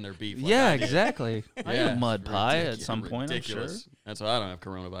sand in their beef. Like Yeah, I did. exactly. I Yeah, ate a mud pie at ridiculous- some point, I'm sure. ridiculous. That's why I don't have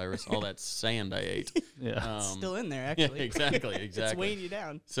coronavirus. All that sand I ate. Yeah. Still in there, Yeah, actually. exactly, It's exactly. weighing you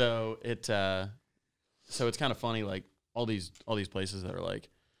down. So it's kind of funny, like all these places that are like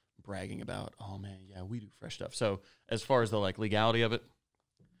bragging about, oh man, yeah, we do fresh stuff. So as far as the like legality of it,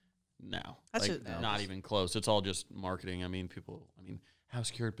 no, That's like, it, no. not even close. It's all just marketing. I mean,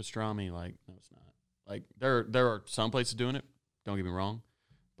 house cured pastrami, like no, it's not. Like there are some places doing it. Don't get me wrong,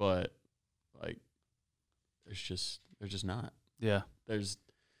 but like there's just not. Yeah. There's,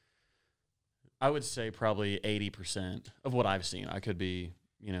 I would say probably 80% of what I've seen. I could be,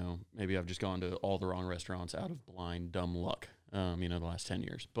 maybe I've just gone to all the wrong restaurants out of blind, dumb luck, the last 10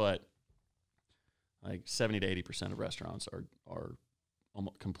 years. But like 70 to 80% of restaurants are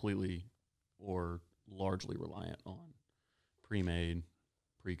almost completely or largely reliant on pre-made,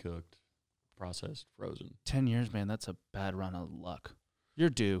 pre-cooked, processed, frozen. 10 years, man, that's a bad run of luck. You're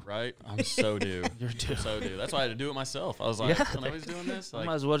due. Right? I'm so due. You're due. I'm so due. That's why I had to do it myself. I was like, Yeah. when I was doing this, I like,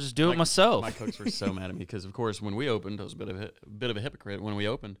 might as well just do it my- myself. My cooks were so mad at me because, of course, when we opened, I was a bit of a hypocrite. When we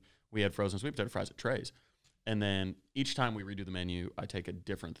opened, we had frozen sweet potato fries at Trey's, and then each time we redo the menu, I take a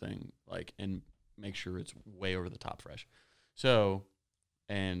different thing, and make sure it's way over the top fresh. So,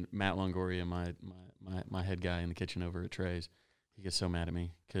 and Matt Longoria, my head guy in the kitchen over at Trey's, he gets so mad at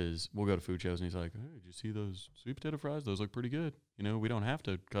me because we'll go to food shows and he's like, "Hey, did you see those sweet potato fries? Those look pretty good. We don't have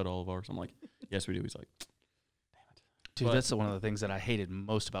to cut all of ours." I'm like, "Yes, we do." He's like, Dude, But- that's one of the things that I hated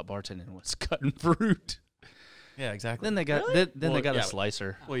most about bartending was cutting fruit. "Yeah, exactly." Then they got Well, they got yeah, a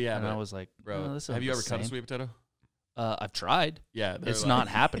slicer. well, yeah, and I but, was like, bro, oh, this have you is ever the cut a same. sweet potato? I've tried. Yeah, they're It's like- not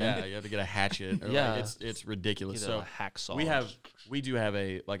happening. Yeah, you have to get a hatchet. Or Yeah. it's ridiculous. Get So a hacksaw. we do have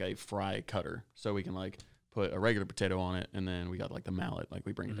a fry cutter, so we can put a regular potato on it, and then we got the mallet,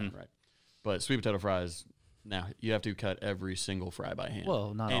 we bring it Mm-hmm. down, right? But sweet potato fries, now you have to cut every single fry by hand.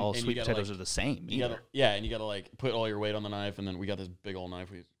 Well, not And- all and you sweet gotta, potatoes are the same You either. gotta, and you gotta put all your weight on the knife, and then we got this big old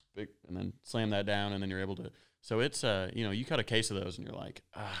knife, and then slam that down, and then you're able to. So it's you cut a case of those, and you're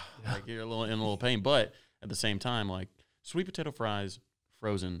you're in a little pain, but at the same time, sweet potato fries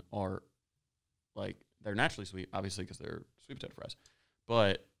frozen are they're naturally sweet, obviously because they're sweet potato fries,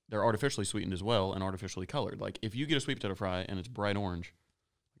 but they're artificially sweetened as well and artificially colored. If you get a sweet potato fry and it's bright orange,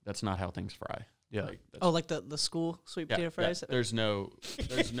 that's not how things fry. Yeah. That's, Oh, like the school sweet potato fries? There's no,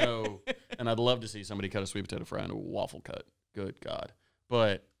 and I'd love to see somebody cut a sweet potato fry into a waffle cut. Good God.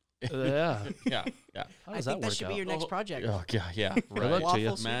 But Yeah. yeah. How I does think that work should out? be your next project. Oh God, yeah. luck Right. to you.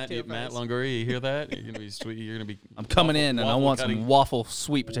 Waffle sweet Matt, potato Matt fries. Longoria, you hear that? You're gonna be sweet. You're gonna be. I'm coming in and I want some waffle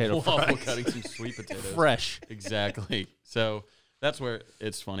sweet potato waffle fries. cutting some sweet potatoes. Fresh. Exactly. So that's where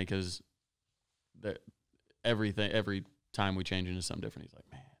it's funny because every time we change into something different, he's like,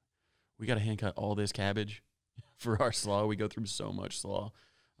 "Man, we got to hand cut all this cabbage for our slaw. We go through so much slaw."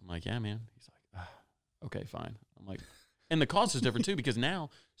 I'm like, "Yeah, man." He's like, "Okay, fine." I'm like, and the cost is different too because now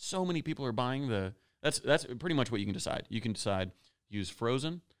so many people are buying that's pretty much what you can decide. You can decide use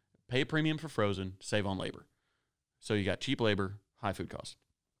frozen, pay a premium for frozen, save on labor. So you got cheap labor, high food costs,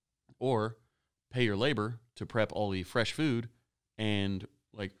 or pay your labor to prep all the fresh food, and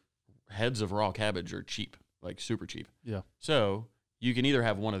heads of raw cabbage are cheap, super cheap. Yeah. So you can either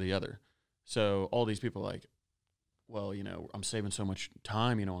have one or the other. So all these people are like, well, I'm saving so much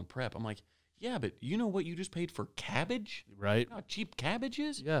time, on prep. I'm like, yeah, but you know what you just paid for cabbage? Right? You know how cheap cabbage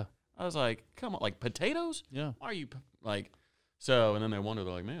is? Yeah. I was like, come on, potatoes? Yeah. Why are you so, and then they wonder,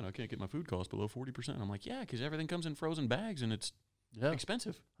 they're like, man, I can't get my food costs below 40%. I'm like, yeah, because everything comes in frozen bags and it's Yeah.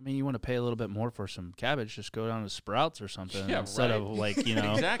 expensive. I mean, you want to pay a little bit more for some cabbage, just go down to Sprouts or something Yeah, instead right. of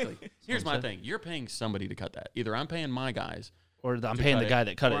Exactly. Here's what I'm my thing. You're paying somebody to cut that. Either I'm paying my guys. Or I'm to paying cut the guy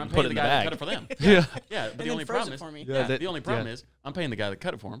that cut or it I'm and paying put it in the guy that bag. cut it for them. Yeah. Yeah, but And the then only froze problem it is, for me. Yeah, yeah, that- the only problem yeah. is, I'm paying the guy that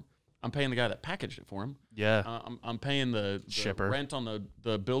cut it for him. I'm paying the guy that packaged it for him. Yeah. I'm paying the Shipper. rent on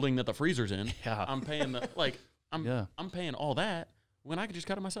the building that the freezer's in. Yeah. I'm paying I'm paying all that when I could just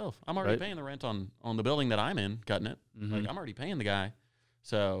cut it myself. I'm already Right. paying the rent on the building that I'm in, cutting it. Mhm. I'm already paying the guy.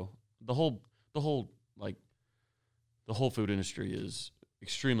 So the whole food industry is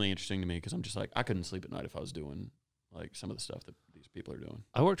extremely interesting to me because I'm just I couldn't sleep at night if I was doing some of the stuff that these people are doing.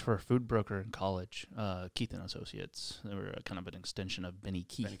 I worked for a food broker in college, Keith and Associates. They were kind of an extension of Benny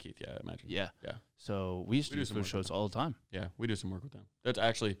Keith. Benny Keith, yeah, I imagine. Yeah. Yeah. So we used to We do do some food work shows with all the time. Yeah, we do some work with them. That's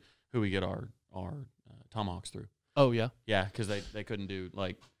actually who we get our tomahawks through. Oh, yeah? Yeah, because they couldn't do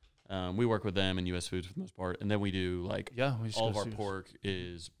we work with them and U.S. Foods for the most part, and then we do Yeah. We just all go of our through- pork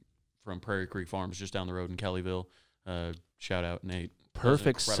is from Prairie Creek Farms, just down the road in Kellyville. Shout out Nate.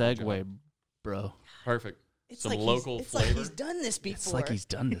 Perfect Does an incredible segue, job. bro. Perfect. It's Some like local it's flavor. like he's done this before. It's like he's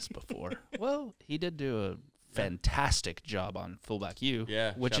done this before. Well, he did do a fantastic job on Fullback U.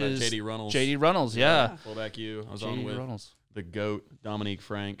 Yeah, which shout out is JD Runnels. JD Runnels, yeah. Fullback U. I was on JD with Runnels. the GOAT, Dominique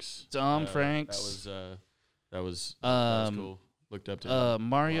Franks. Franks. That was cool. Looked up to him.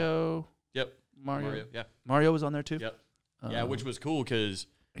 Mario. Yep. Mario. Yeah. Mario was on there too. Yep. Yeah, which was cool because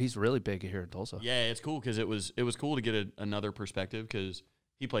he's really big here in Tulsa. yeah, it's cool because it was cool to get another perspective because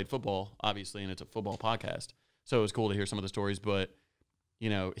he played football obviously, and it's a football podcast, so it was cool to hear some of the stories. But you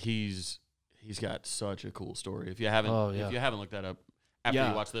know, he's got such a cool story. If you haven't looked that up after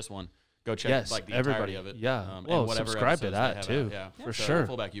you watch this one, go check like the entirety of it. Yeah. And well, whatever subscribe to episodes that they have too. out. Yeah, For So sure.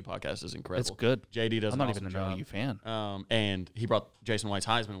 Fullback U podcast is incredible. It's good. JD does I'm an not awesome even a job. U fan. And he brought Jason White's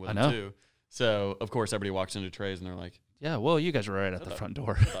Heisman with I him know. too. So of course everybody walks into Trey's and they're like, Yeah. Well, you guys were right at the front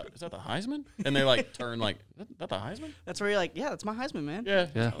door. "Is that the Heisman?" And they like turn like, "Is that the Heisman?" That's where you're like, yeah, that's my Heisman, man. Yeah.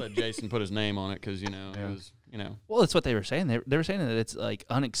 Yeah. I'll let Jason put his name on it because it was Well, that's what they were saying. They were saying that it's like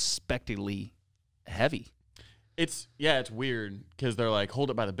unexpectedly heavy. it's weird because they're like, hold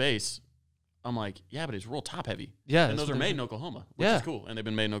it by the base. I'm like, yeah, but it's real top heavy. Yeah, and that's those what are they made said. in Oklahoma, which Yeah. is cool, and they've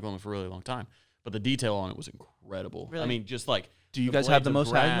been made in Oklahoma for a really long time. But the detail on it was incredible. Really? I mean, just like, Do you the guys have blades the of most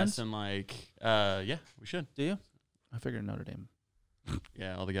grass Heismans? and like, yeah, we should. Do you? I figured Notre Dame.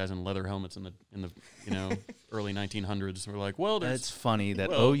 Yeah, all the guys in leather helmets in the early 1900s were like, well, It's there's funny that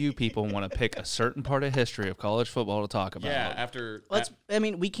Well- OU people want to pick a certain part of history of college football to talk about. yeah. After I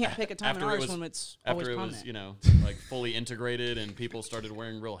mean, we can't pick a time in after it ours was- when it's always after it was prominent. like fully integrated and people started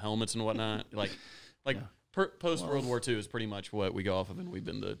wearing real helmets and whatnot, like post World War II is pretty much what we go off of, and we've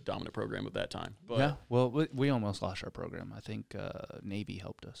been the dominant program of that time. But Yeah. Well, we almost lost our program. I think Navy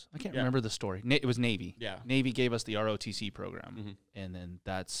helped us. I can't Yeah. remember the story. It was Navy. Yeah. Navy gave us the ROTC program, Mhm. and then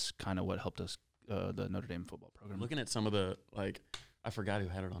that's kind of what helped us the Notre Dame football program. looking at some of the I forgot who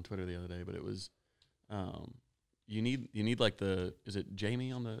had it on Twitter the other day, but it was you need like is it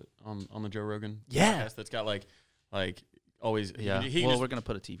Jamie on the Joe Rogan Yeah. podcast that's got like always Yeah. he Well, just, we're gonna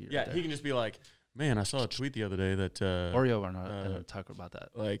put a TV right yeah there. he can just be like, man, I saw a tweet the other day that Oreo or not gonna talk about that.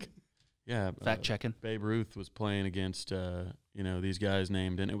 like yeah Fact checking. Babe Ruth was playing against these guys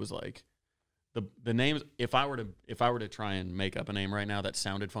named, and it was like the names. If I were to try and make up a name right now that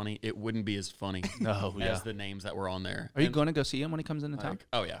sounded funny, it wouldn't be as funny Oh yeah. as the names that were on there. Are you And, going to go see him when he comes into town? like,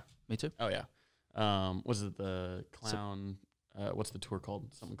 oh yeah, Me too. oh yeah. Was it the clown? What's the tour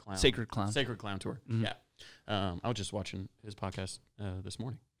called? Something clown. Sacred Clown. Sacred Clown Tour. Mhm. Yeah. I was just watching his podcast this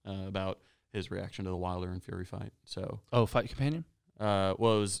morning about his reaction to the Wilder and Fury fight. So, Oh, Fight Companion. it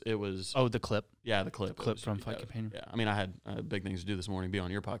was Oh, the clip. yeah, the clip. The clip It was- from Fight yeah, Companion. Yeah, I mean, I had big things to do this morning. Be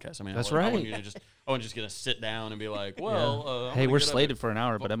on your podcast. I mean, That's I right. wasn't just gonna sit down and be like, well, I'm Hey, gonna we're get up slated at- for an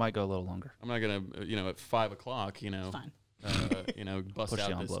hour, but it might go a little longer. I'm not gonna, at 5 o'clock, Fine. bust Push the out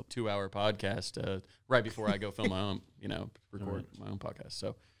this envelope. 2-hour podcast right before I go film my own, record my own podcast.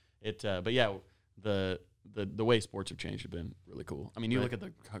 So but yeah, the way sports have changed have been really cool. I mean, you look at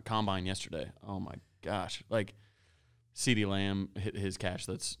the combine yesterday. Oh my gosh, like CeeDee Lamb hit his catch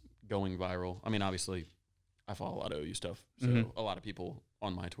that's going viral. I mean, obviously, I follow a lot of OU stuff, so a lot of people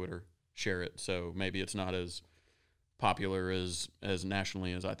on my Twitter share it. So maybe it's not as popular as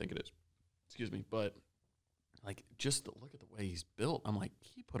nationally as I think it is. Excuse me, but like just look at the way he's built. I'm like,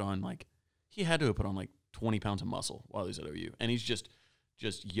 he had to have put on like 20 pounds of muscle while he's at OU, and he's just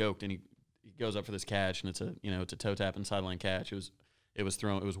yoked, and he goes up for this catch, and it's a toe tap and sideline catch. It was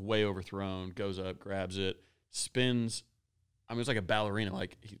thrown. It was way overthrown. Goes up, grabs it, spins. I mean, it was like a ballerina.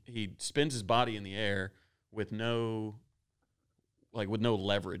 Like he spins his body in the air with no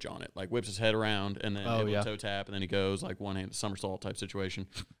leverage on it. Like whips his head around and then hit with a toe tap, and then he goes like one hand somersault type situation.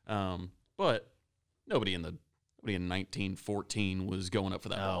 But nobody in 1914 was going up for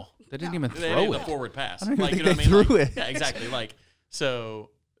that ball. They didn't even They throw didn't it. a forward pass. I don't even Like, think you know they what I mean? threw Like, it. Yeah, exactly. Like, so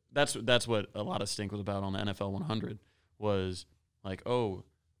that's what a lot of stink was about on the NFL 100 was like, oh,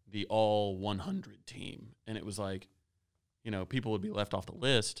 the all 100 team. And it was like, people would be left off the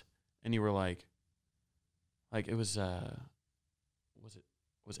list, and you were like it was,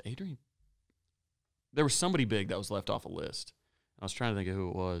 was Adrian? There was somebody big that was left off a list. I was trying to think of who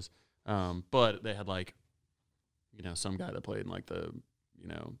it was. But they had like, some guy that played in like the,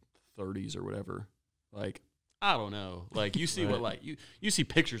 30s or whatever. Like, I don't know. Like you see what like you see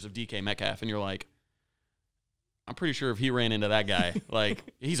pictures of DK Metcalf and you're like, I'm pretty sure if he ran into that guy, like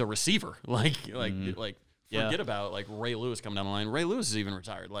he's a receiver. Like forget about like Ray Lewis coming down the line. Ray Lewis is even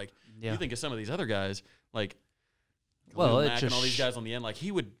retired. Like you think of some of these other guys, like Well, Khalil it Mack just and all these guys on the end, like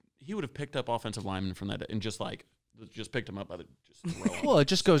he would have picked up offensive linemen from that and just like just picked him up by the just throw him. Well, it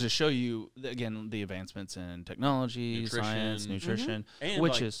just goes to show you again the advancements in technology, Nutrition. science, nutrition, And,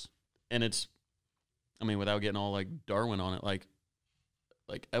 which like, is And it's, I mean, without getting all like Darwin on it, like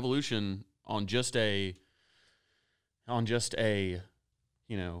evolution on just a,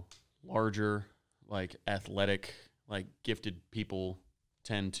 you know, larger, like athletic, like gifted people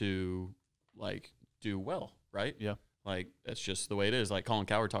tend to like do well, right? Yeah. Like that's just the way it is. Like Colin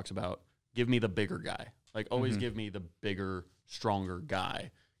Cowherd talks about, give me the bigger guy. Like always give me the bigger, stronger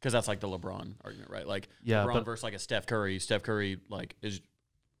guy. Because that's like the LeBron argument, right? Like Yeah, LeBron but- versus like a Steph Curry. Steph Curry like is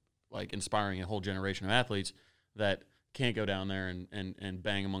like inspiring a whole generation of athletes that can't go down there and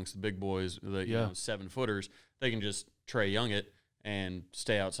bang amongst the big boys, the you Yeah. know 7-footers. They can just Trae Young it and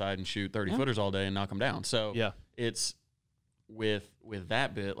stay outside and shoot 30-footers all day and knock them down. So Yeah. it's with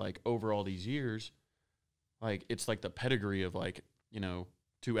that bit, like over all these years, like it's like the pedigree of like, you know,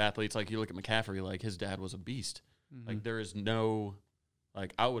 two athletes. Like you look at McCaffrey, like his dad was a beast. Like there is no,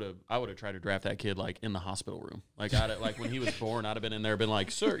 like I would have tried to draft that kid like in the hospital room. Like like when he was born, I'd have been in there, been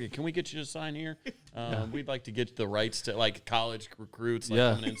like, sir, can we get you to sign here? We'd like to get the rights to like college recruits, like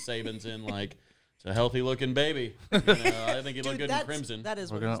Yeah. coming in, Saban's in, like it's a healthy looking baby. You know, I think he looked Dude, good in crimson. that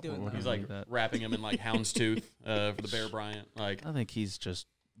is We're what he's gonna- doing. we're though. He's gonna like do that. wrapping him in like houndstooth for the Bear Bryant. Like I think he's just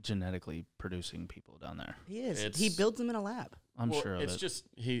genetically producing people down there. He is. It's- He builds them in a lab. I'm well, sure of it's it. just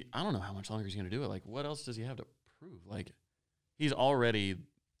I don't know how much longer he's going to do it. Like, what else does he have to prove? Like, he's already,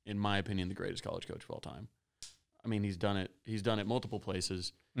 in my opinion, the greatest college coach of all time. I mean, he's done it. He's done it multiple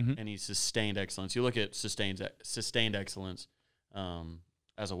places, Mhm. and he's sustained excellence. You look at sustained excellence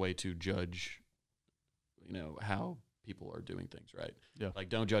as a way to judge, you know, how people are doing things, right? Yeah. Like,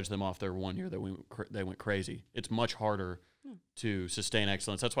 don't judge them off their 1 year that they went crazy. It's much harder to sustain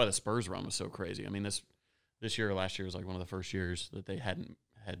excellence. That's why the Spurs run was so crazy. I mean, this year or last year was like one of the first years that they hadn't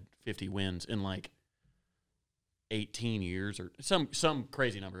had 50 wins in like 18 years or some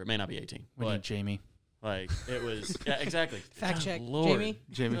crazy number. It may not be 18, We but need Jamie. like it was yeah, exactly. Fact God, check, Lord. Jamie.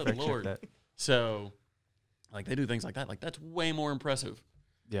 Jamie, Good fact check Lord. that. So like they do things like that. Like that's way more impressive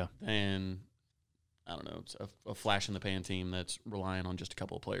Yeah. than I don't know, it's a flash in the pan team that's relying on just a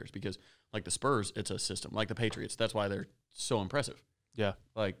couple of players because like the Spurs, it's a system. Like the Patriots, that's why they're so impressive. Yeah.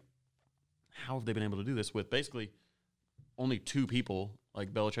 Like, how have they been able to do this with basically only two people,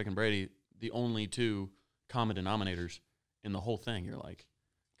 like Belichick and Brady, the only two common denominators in the whole thing? You're like,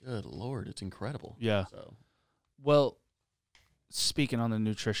 good Lord, it's incredible. Yeah. So, Well, speaking on the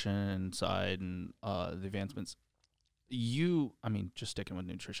nutrition side and the advancements, just sticking with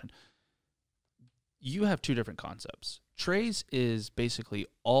nutrition, you have two different concepts. Trace is basically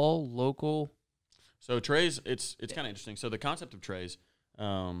all local. so trays, it's kind of interesting. So the concept of trays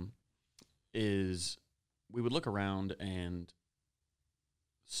is we would look around and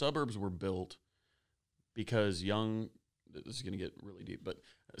suburbs were built because this is going to get really deep, but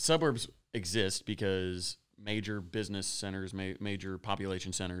suburbs exist because major business centers, major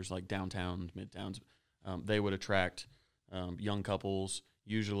population centers like downtowns, midtowns, they would attract young couples.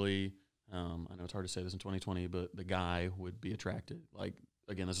 Usually, I know it's hard to say this in 2020, but the guy would be attracted. Like,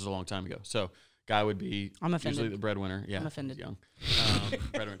 again, this is a long time ago. So guy would be I'm offended. usually the breadwinner. Yeah, I'm offended. he's young.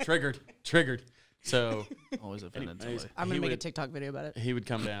 Breadwinner. Triggered. So Always offended. anyways, somebody. I'm he gonna make a would- TikTok video about it. he would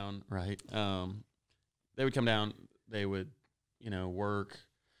come down, right? They would come down. They would, work.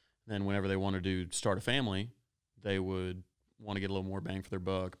 Then whenever they wanted to start a family, they would want to get a little more bang for their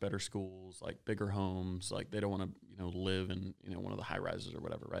buck, better schools, like bigger homes. Like they don't want to, live in, one of the high rises or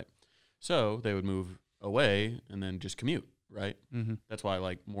whatever, right? So they would move away and then just commute, right? Mm-hmm. That's why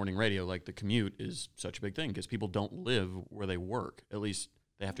like morning radio, like the commute is such a big thing because people don't live where they work. At least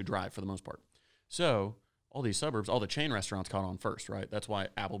they have to drive for the most part. So all these suburbs, all the chain restaurants caught on first, right? That's why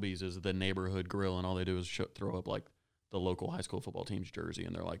Applebee's is the neighborhood grill, and all they do is throw up like the local high school football team's jersey,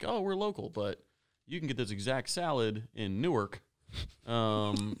 and they're like, "Oh, we're local, but you can get this exact salad in Newark,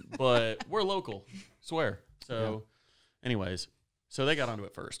 but we're local, swear." So, anyways, so they got onto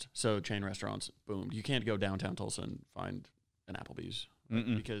it first. So chain restaurants boomed. You can't go downtown Tulsa and find an Applebee's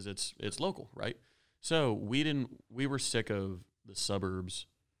because it's local, right? So we were sick of the suburbs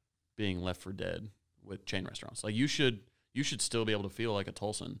being left for dead with chain restaurants. Like you should still be able to feel like a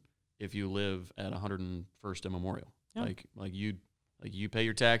Tulsan if you live at 101st and Memorial. Yeah. Like you pay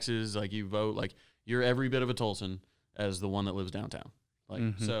your taxes, like you vote, like you're every bit of a Tulsan as the one that lives downtown. Like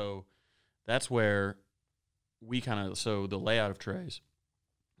so that's where we so the layout of Trays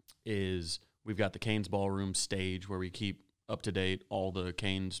is we've got the Canes Ballroom stage where we keep up to date all the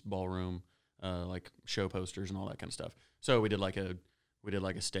Canes Ballroom like show posters and all that kind of stuff. So we did like a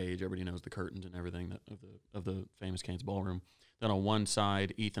stage. Everybody knows the curtains and everything of the famous Canes Ballroom. Then on one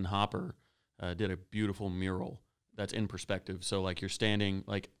side, Ethan Hopper did a beautiful mural that's in perspective. So like you're standing,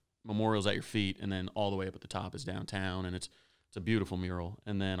 like Memorial's at your feet, and then all the way up at the top is downtown, and it's a beautiful mural.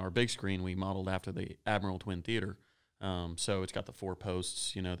 And then our big screen we modeled after the Admiral Twin Theater. So it's got the 4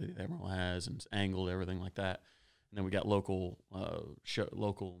 posts, that the Admiral has, and it's angled, everything like that. And then we got local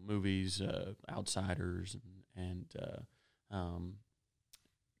local movies, Outsiders, and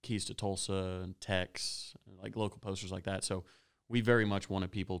Keys to Tulsa, and Tex, like local posters like that. So we very much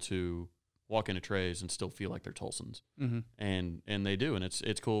wanted people to walk into Trey's and still feel like they're Tulsans, and they do, and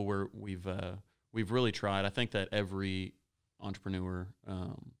it's cool. We've really tried. I think that every entrepreneur,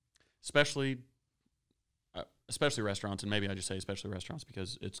 especially restaurants, and maybe I just say especially restaurants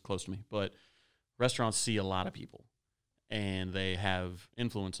because it's close to me, but restaurants see a lot of people, and they have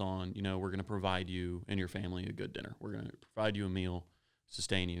influence on, we're going to provide you and your family a good dinner. We're going to provide you a meal,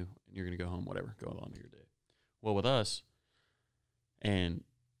 sustain you, and you're going to go home, whatever, go on to your day. Well, with us, and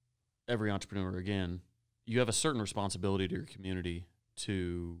every entrepreneur, again, you have a certain responsibility to your community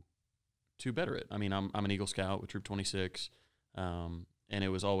to better it. I mean, I'm an Eagle Scout with Troop 26, and it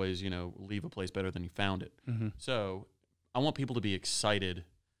was always, leave a place better than you found it. So I want people to be excited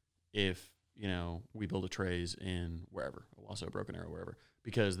if, we build a Trey's in wherever, also Broken Arrow, wherever,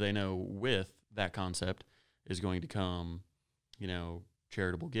 because they know with that concept is going to come,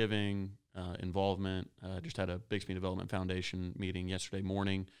 charitable giving, involvement. Just had a Bixby Development Foundation meeting yesterday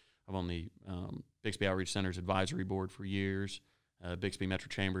morning. I'm on the Bixby Outreach Center's advisory board for years, Bixby Metro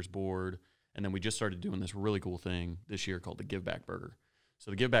Chambers board, and then we just started doing this really cool thing this year called the Give Back Burger.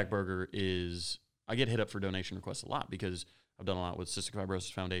 So the Give Back Burger is, I get hit up for donation requests a lot because I've done a lot with Cystic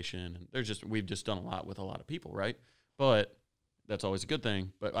Fibrosis Foundation, and we've just done a lot with a lot of people, right? But that's always a good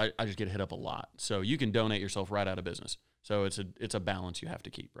thing, but I just get hit up a lot. So you can donate yourself right out of business. So it's a balance you have to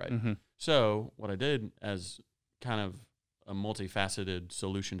keep, right? So what I did as kind of a multifaceted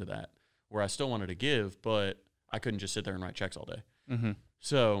solution to that, where I still wanted to give, but I couldn't just sit there and write checks all day.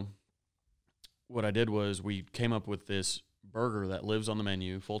 So what I did was we came up with this burger that lives on the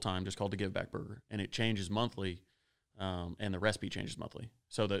menu full-time, just called the Give Back Burger, and it changes monthly, and the recipe changes monthly.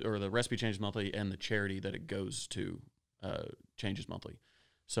 So the recipe changes monthly, and the charity that it goes to changes monthly.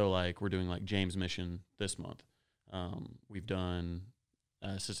 So like we're doing like James Mission this month. We've done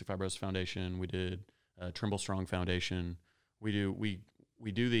Cystic Fibrosis Foundation. We did Trimble Strong Foundation. We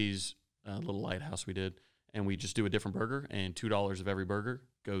do these little lighthouse we did, and we just do a different burger, and $2 of every burger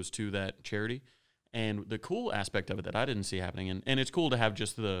goes to that charity. And the cool aspect of it that I didn't see happening, and it's cool to have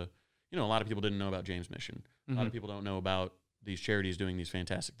just a lot of people didn't know about James Mission. A lot of people don't know about these charities doing these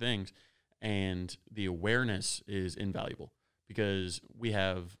fantastic things, and the awareness is invaluable because we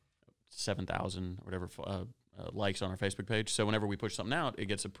have 7,000 or whatever likes on our Facebook page. So whenever we push something out, it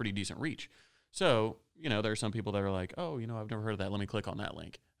gets a pretty decent reach. So, there are some people that are like, oh, I've never heard of that. Let me click on that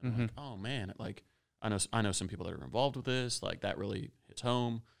link. And I'm like, oh man, like I know some people that are involved with this. Like that really hits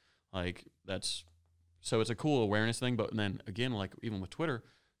home. Like so it's a cool awareness thing. But then again, like even with Twitter,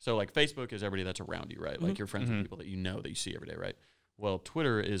 so like Facebook is everybody that's around you, right? Like you're friends with people that that you see every day, right? Well,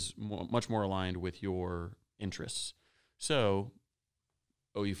 Twitter is much more aligned with your interests. So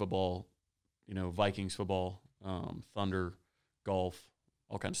OU football, Vikings football, Thunder, golf,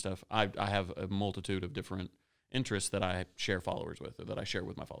 all kinds of stuff. I have a multitude of different interests that I share followers with, or that I share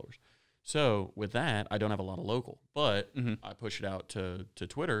with my followers. So with that, I don't have a lot of local, but I push it out to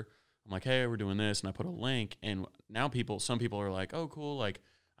Twitter. I'm like, hey, we're doing this, and I put a link, and now some people are like, oh, cool, like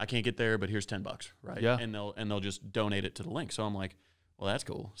I can't get there, but here's $10, right? Yeah. And they'll just donate it to the link. So I'm like, well, that's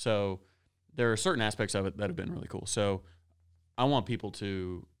cool. So there are certain aspects of it that have been really cool. So I want people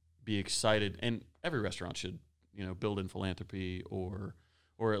to be excited, and every restaurant should, build in philanthropy or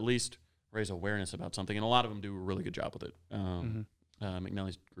at least raise awareness about something. And a lot of them do a really good job with it.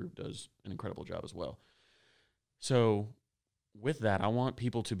 McNally's group does an incredible job as well. So with that, I want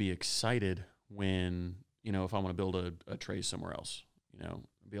people to be excited when, if I want to build a Trey's somewhere else,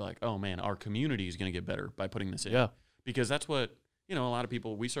 be like, oh man, our community is going to get better by putting this in. Yeah. Because that's what, a lot of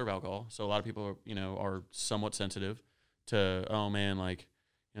people, we serve alcohol. So a lot of people, are somewhat sensitive to, oh man, like,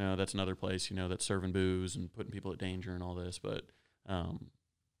 that's another place, that's serving booze and putting people at danger and all this.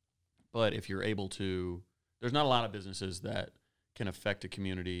 But if you're able to, there's not a lot of businesses that can affect a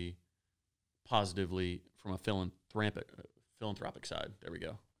community positively from a philanthropic side. There we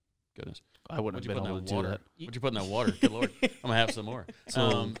go. Goodness. I wouldn't have been able to do that. What'd you put in that water? Good Lord. I'm going to have some more.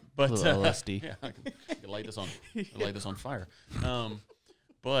 But LSD. Yeah, I can light this on fire.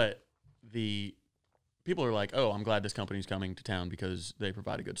 But the people are like, oh, I'm glad this company's coming to town because they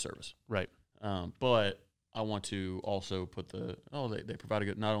provide a good service. Right. But I want to also put they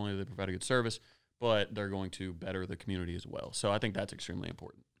provide not only do they provide a good service, but they're going to better the community as well. So I think that's extremely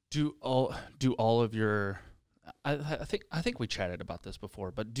important. Do all of your I think we chatted about this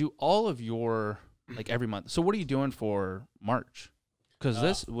before, but do all of your like every month? So what are you doing for March? Because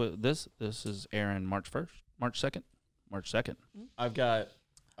this is airing March 1st, March 2nd, March 2nd. I've got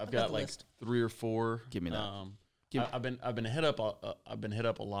the like list. 3 or 4. Give me that. I've been hit up. I've been hit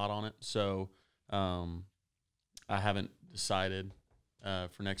up a lot on it. So I haven't decided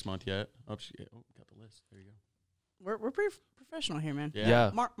for next month yet. Got the list. There you go. We're pretty professional here, man.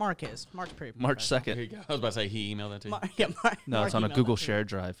 Yeah. Mark is. Mark's pretty March professional. There 2nd. you go. I was about to say he emailed that to you. No, it's on a emailed Google that to me. Share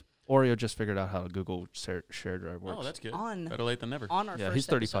Drive. Oreo just figured out how a Google Share Drive works. Oh, that's good. On- Better late than never. On our yeah, first he's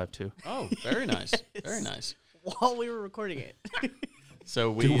 35 too. Oh, very nice. Very nice. while we were recording it.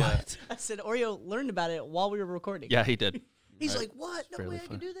 So we what? I said Oreo learned about it while we were recording. Yeah, he did. He's Right. like, "What? No Fairly way I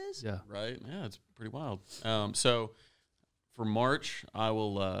can fun. do this." Yeah. right. Yeah, it's pretty wild. So for March, I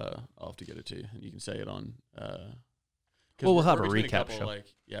will. I'll have to get it to you. You can say it on. 'Cause Well, we'll have a between recap couple, show. Like,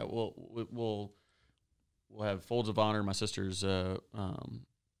 yeah, we'll have Folds of Honor. My sister's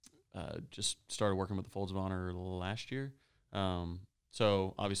just started working with the Folds of Honor last year.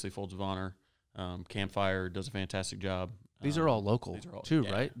 So obviously Folds of Honor, Campfire does a fantastic job. These are all local these are all- too,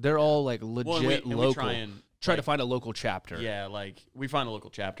 yeah. right? They're all like legit Well, and we local. try and Try to like, find a local chapter. Yeah, like we find a local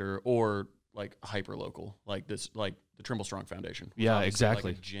chapter or like hyper local, like this, like the Trimble Strong Foundation. which Yeah, obviously,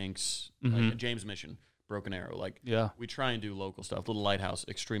 exactly. Like a Jinx, Mhm. like a James Mission, Broken Arrow. Like Yeah. we try and do local stuff. Little Lighthouse,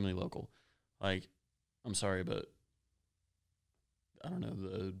 extremely local. Like, I'm sorry, but I don't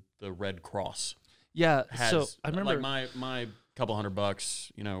know, the Red Cross Yeah. has. So I remember like my couple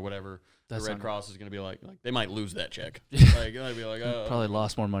 $100, whatever. That's the Red not- Cross is going to be like they might lose that check. Like, they might be like, oh, probably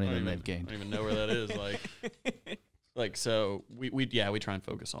lost more money I don't than even- they've gained. I don't even know where that is. Like so we try and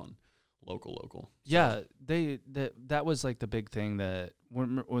focus on local. Yeah, that was like the big thing that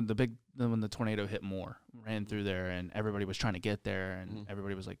when the tornado hit Moore, ran through there, and everybody was trying to get there, and Mhm.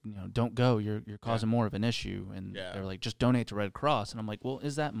 everybody was like, don't go, you're causing more of an issue, and Yeah. they were like, just donate to Red Cross, and I'm like, well,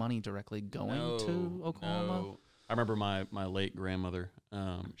 is that money directly going to Oklahoma? No. I remember my late grandmother.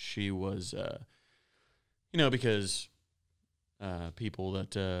 She was, because people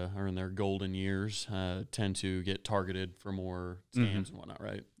that are in their golden years tend to get targeted for more scams and whatnot,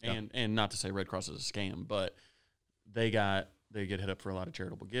 right? Yeah. And not to say Red Cross is a scam, but they get hit up for a lot of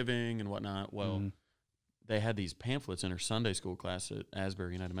charitable giving and whatnot. Well, they had these pamphlets in her Sunday school class at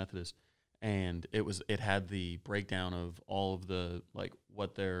Asbury United Methodist, and it had the breakdown of all of the like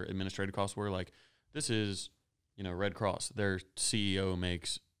what their administrative costs were. Like, this is Red Cross, their CEO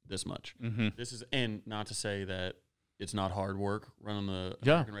makes this much. Mm-hmm. This is, and not to say that it's not hard work running the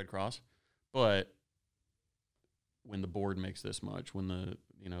Yeah. American Red Cross, but when the board makes this much, when the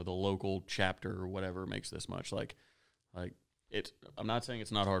the local chapter or whatever makes this much, like it's, I'm not saying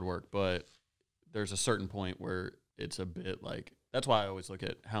it's not hard work, but there's a certain point where it's a bit like, that's why I always look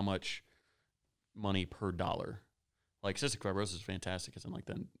at how much money per dollar. Like cystic fibrosis is fantastic. It's in like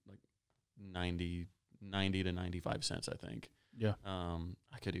 90 to 95 cents, I think. Yeah.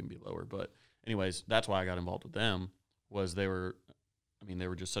 I could even be lower, but anyways, that's why I got involved with them. Was they were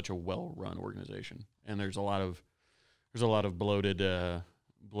just such a well-run organization, and there's a lot of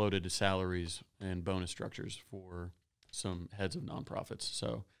bloated salaries and bonus structures for some heads of nonprofits.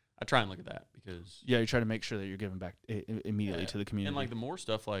 So I try and look at that because Yeah, you try to make sure that you're giving back immediately yeah. to the community. And like the more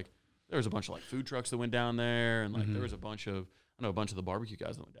stuff, like there was a bunch of like food trucks that went down there, and like there was a bunch of a bunch of the barbecue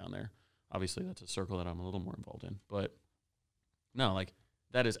guys that went down there. Obviously, that's a circle that I'm a little more involved in, but no, like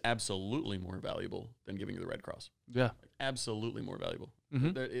that is absolutely more valuable than giving to the Red Cross. yeah. Like, absolutely more valuable.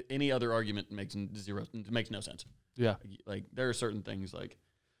 Mhm. Any other argument makes no sense. Yeah. Like there are certain things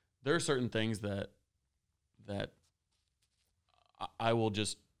that I will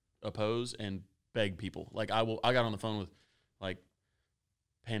just oppose and beg people. Like I got on the phone with like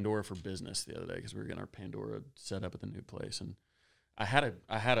Pandora for Business the other day because we were getting our Pandora set up at the new place, and I had a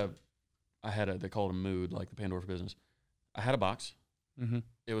they call it a mood, like the Pandora for Business. I had a box. Mm-hmm.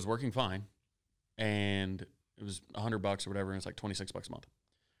 It was working fine, and it was $100 or whatever, and it's like $26 a month.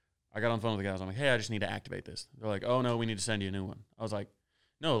 I got on the phone with the guys. I'm like, hey, I just need to activate this. They're like, oh, no, we need to send you a new one. I was like,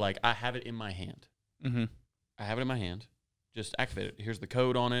 no, like, I have it in my hand. Mm-hmm. I have it in my hand. Just activate it. Here's the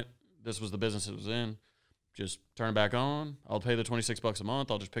code on it. This was the business it was in. Just turn it back on. I'll pay the $26 a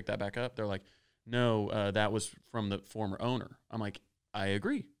month. I'll just pick that back up. They're like, no, that was from the former owner. I'm like, I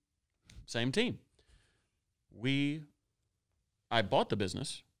agree. Same team. I bought the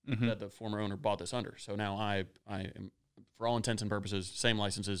business that the former owner bought this under. So now I am, for all intents and purposes, same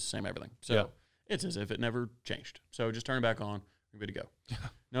licenses, same everything. So Yeah. it's as if it never changed. So just turn it back on. You're good to go.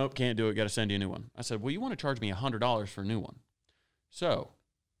 Nope, can't do it. Got to send you a new one. I said, well, you want to charge me $100 for a new one. So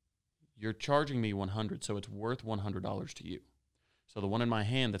you're charging me $100, so it's worth $100 to you. So the one in my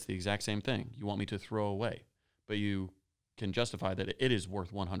hand, that's the exact same thing. You want me to throw away. but you can justify that it is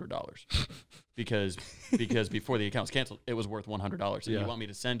worth $100 because before the account's canceled, it was worth $100. And you want me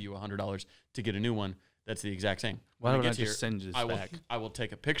to send you $100 to get a new one that's the exact same. Why When don't it I gets just send you this back? I will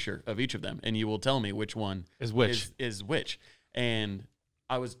take a picture of each of them, and you will tell me which one Is which. is which. And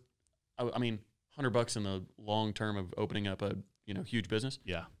I mean, $100 in the long term of opening up a huge business,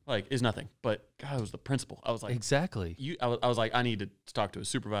 like is nothing. But God, it was the principle. I was like, Exactly. I was like, I need to talk to a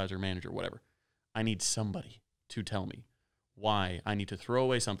supervisor, manager, whatever. I need somebody to tell me why I need to throw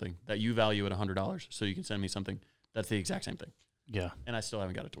away something that you value at $100 so you can send me something that's the exact same thing. Yeah. And I still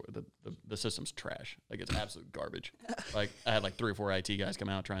haven't got it to work. The system's trash. Like, it's absolute garbage. Like, I had like 3 or 4 IT guys come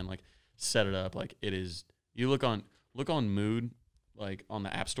out, try and like set it up. Like, it is, you look on Mood, like on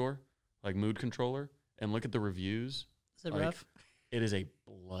the App Store, like Mood Controller, and look at the reviews. Is it like, rough? It is a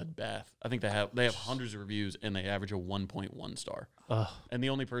bloodbath. I think they have hundreds of reviews, and they average a 1.1 star. Ugh. And the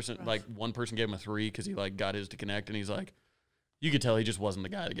only person, like one person gave him a 3 because he like got his to connect, and he's like, you could tell he just wasn't the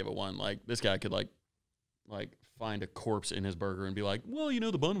guy to give it 1. Like, this guy could like find a corpse in his burger and be like, well,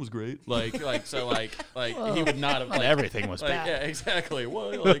 the bun was great. Like he would not have. Not like, everything was like, bad. yeah, exactly.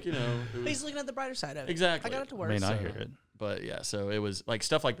 Well, like it But he's looking at the brighter side of it. Exactly. I got it to I work. mean, I so- hear it. But yeah, so it was like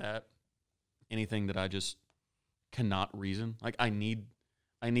stuff like that. Anything that I just cannot reason. Like, I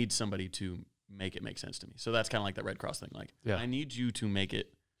need somebody to make it make sense to me. So that's kind of like that Red Cross thing. Like, I need you to make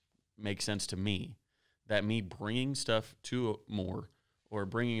it make sense to me that me bringing stuff to more or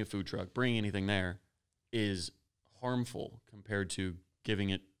bringing a food truck, bringing anything there is harmful compared to giving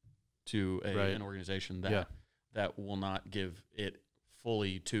it to an organization that will not give it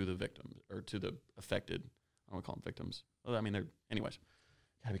fully to the victim or to the affected. I don't want to call them victims. Well, I mean, anyways.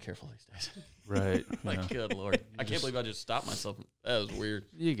 Gotta be careful these days. Right. Like, good Lord. I can't believe I just stopped myself. That was weird.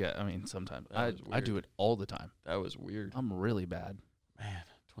 Sometimes That was I do it all the time. That was weird. I'm really bad. Man,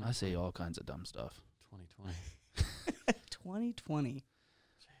 I say all kinds of dumb stuff. 2020. 2020.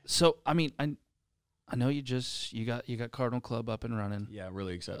 So, I mean, I know you got Cardinal Club up and running. Yeah,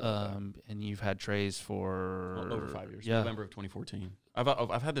 really excited about that. And you've had Trays for Over 5 years. Yeah. November of 2014.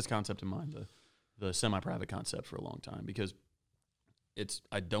 I've had this concept in mind, the semi-private concept, for a long time, because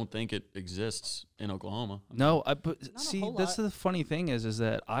I don't think it exists in Oklahoma. No, Not see, a whole that's lot. the funny thing is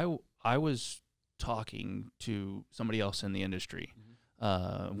that I was talking to somebody else in the industry.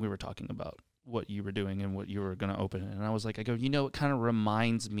 We were talking about what you were doing and what you were going to open, and I was like, it kind of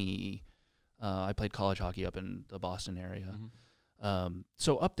reminds me. I played college hockey up in the Boston area,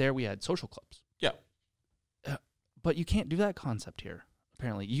 so up there we had social clubs. Yeah, but you can't do that concept here.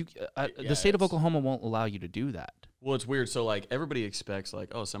 Apparently, the state of Oklahoma won't allow you to do that. Well, it's weird. So, like, everybody expects,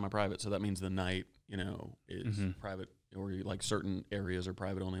 like, oh, semi-private, so that means the night, is private, or like certain areas are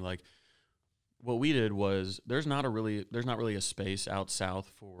private only. Like, what we did was there's not really a space out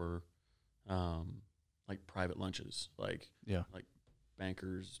south for, like, private lunches, like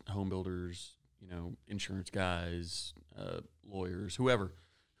bankers, home builders, insurance guys, lawyers, whoever,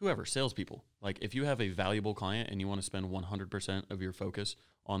 salespeople. Like, if you have a valuable client and you want to spend 100% of your focus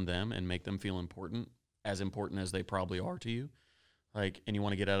on them and make them feel important as they probably are to you, like, and you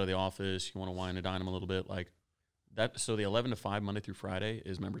want to get out of the office, you want to wine and dine them a little bit, like that. So the 11 to 5 Monday through Friday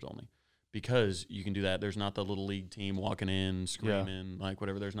is members only, because you can do that. There's not the little league team walking in screaming, like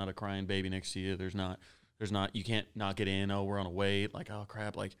whatever. There's not a crying baby next to you. There's not, you can't not get in. Oh, we're on a wait. Like, oh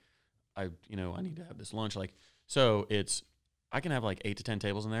crap. Like, I need to have this lunch. Like, so I can have like 8 to 10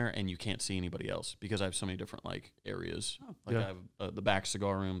 tables in there, and you can't see anybody else because I have so many different like areas. I have the back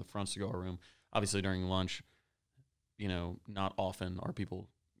cigar room, the front cigar room. Obviously, during lunch, not often are people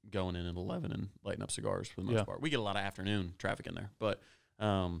going in at 11 and lighting up cigars for the most part. We get a lot of afternoon traffic in there, but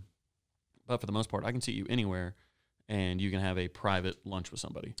for the most part, I can seat you anywhere, and you can have a private lunch with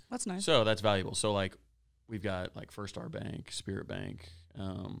somebody. That's nice. So that's valuable. So like, we've got like First Star Bank, Spirit Bank.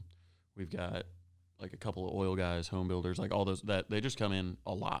 We've got like a couple of oil guys, home builders, like all those that they just come in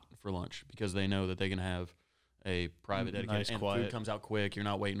a lot for lunch because they know that they can have a private dedicated, nice, and quiet. food comes out quick. You're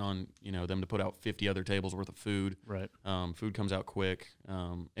not waiting on them to put out 50 other tables worth of food. Right. Food comes out quick,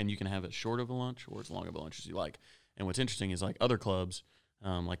 and you can have it short of a lunch or as long of a lunch as you like. And what's interesting is like other clubs,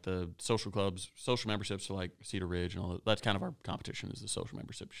 like the social clubs, social memberships to like Cedar Ridge and all that. That's kind of our competition, is the social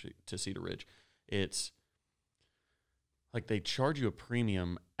membership to Cedar Ridge. It's like they charge you a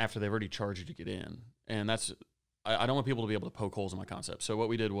premium after they've already charged you to get in, and that's I don't want people to be able to poke holes in my concept. So what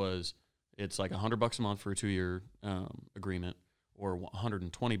we did was, it's like $100 a month for a 2-year agreement, or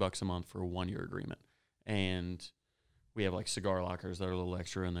 $120 a month for a 1-year agreement. And we have like cigar lockers that are a little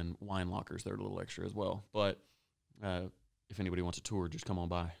extra, and then wine lockers that are a little extra as well. But if anybody wants a tour, just come on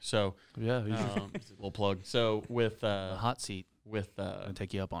by. So Yeah, it's a little plug. So with the hot seat. with I'm gonna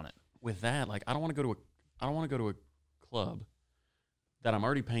take you up on it. with that, like I don't want to go to I don't want to go to a club that I'm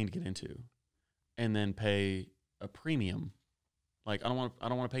already paying to get into and then pay a premium. Like I don't want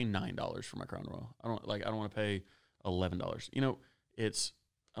to pay $9 for my Crown Royal. I don't want to pay $11. You know, I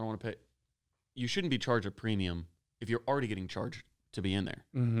don't want to pay. You shouldn't be charged a premium if you're already getting charged to be in there.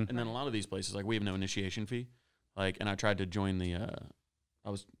 Mm-hmm. And then a lot of these places, like we have no initiation fee. Like, and I tried to join the, I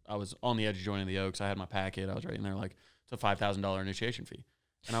was on the edge of joining the Oaks. I had my packet. I was right in there. Like, it's a $5,000 initiation fee.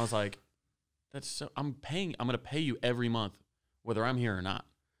 And I was like, I'm going to pay you every month, whether I'm here or not.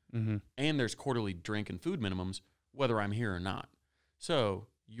 Mm-hmm. And there's quarterly drink and food minimums, whether I'm here or not. So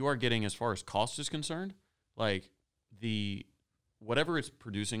you are getting, as far as cost is concerned, like whatever it's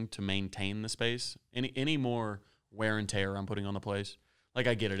producing to maintain the space, any more wear and tear I'm putting on the place. Like,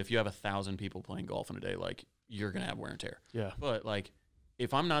 I get it. If you have 1,000 people playing golf in a day, like, you're going to have wear and tear. Yeah. But, like,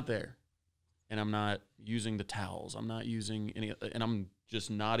 if I'm not there and I'm not using the towels, I'm not using any, and I'm just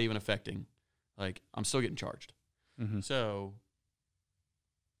not even affecting, like, I'm still getting charged. Mm-hmm. So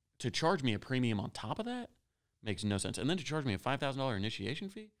to charge me a premium on top of that makes no sense. And then to charge me a $5,000 initiation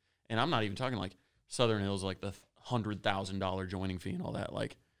fee, and I'm not even talking like Southern Hills, like the $100,000 joining fee and all that.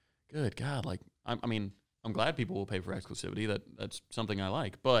 Like, good God. Like, I mean, I'm glad people will pay for exclusivity. That's something I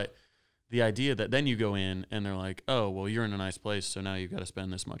like. But the idea that then you go in and they're like, oh, well, you're in a nice place, so now you've got to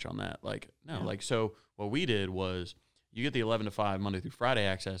spend this much on that. Like, no. Yeah. Like, so what we did was you get the 11 to 5 Monday through Friday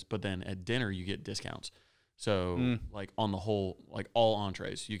access, but then at dinner you get discounts. So, like, on the whole, like, all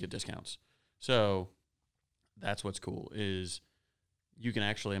entrees, you get discounts. So that's what's cool is you can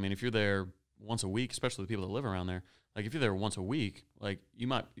actually, I mean, if you're there once a week, especially the people that live around there, like, if you're there once a week, like, you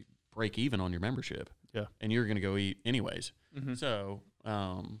might break even on your membership. Yeah. And you're going to go eat anyways. Mm-hmm. So,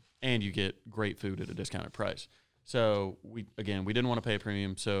 and you get great food at a discounted price. So we didn't want to pay a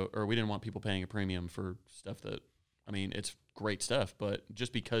premium. Or we didn't want people paying a premium for stuff that, I mean, it's great stuff, but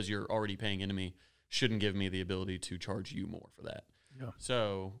just because you're already paying into me shouldn't give me the ability to charge you more for that. Yeah.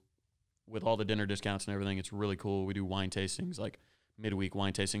 So with all the dinner discounts and everything, it's really cool. We do wine tastings, like midweek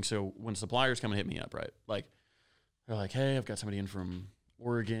wine tasting. So when suppliers come and hit me up, right? Like, they're like, hey, I've got somebody in from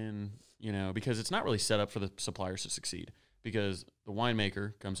Oregon, you know, because it's not really set up for the suppliers to succeed, because the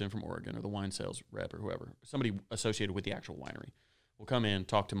winemaker comes in from Oregon, or the wine sales rep, or whoever, somebody associated with the actual winery will come in,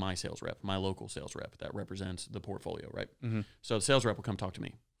 talk to my sales rep, my local sales rep that represents the portfolio, right? Mm-hmm. So the sales rep will come talk to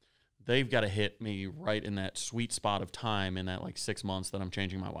me. They've got to hit me right in that sweet spot of time in that like 6 months that I'm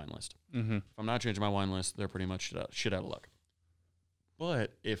changing my wine list. Mm-hmm. If I'm not changing my wine list, they're pretty much shit out of luck.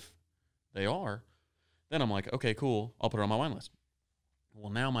 But if they are, then I'm like, okay, cool, I'll put it on my wine list.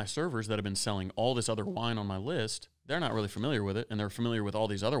 Well, now my servers that have been selling all this other wine on my list, they're not really familiar with it, and they're familiar with all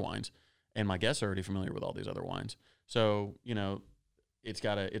these other wines, and my guests are already familiar with all these other wines. So, you know, it's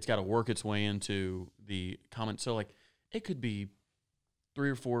gotta work its way into the comment. So, like, it could be 3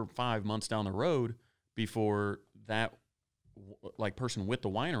 or 4 or 5 months down the road before that like person with the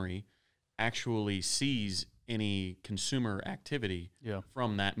winery actually sees any consumer activity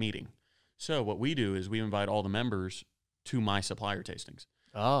from that meeting. So what we do is we invite all the members to my supplier tastings.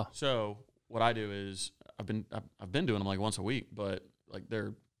 Ah. So what I do is I've been doing them like once a week, but like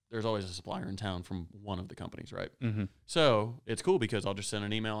there's always a supplier in town from one of the companies, right? Mm-hmm. So it's cool because I'll just send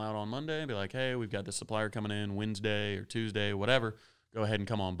an email out on Monday and be like, hey, we've got this supplier coming in Wednesday or Tuesday, whatever. Go ahead and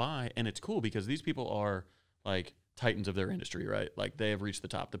come on by. And it's cool because these people are like titans of their industry, right? Like they have reached the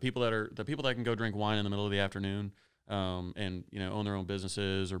top. The people that can go drink wine in the middle of the afternoon, and, you know, own their own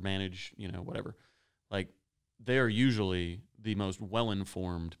businesses or manage, you know, whatever. Like, they are usually the most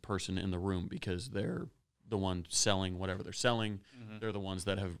well-informed person in the room because they're the one selling whatever they're selling. Mm-hmm. They're the ones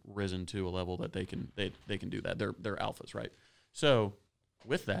that have risen to a level that they can do that. They're alphas, right? So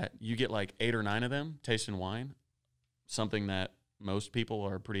with that, you get like 8 or 9 of them tasting wine, something that most people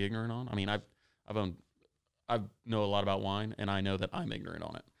are pretty ignorant on. I mean, I know a lot about wine, and I know that I'm ignorant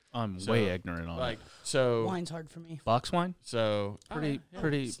on it. I'm way ignorant on it. So Wine's hard for me. Box wine? So pretty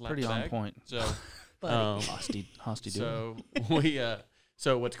on point. So Hosty so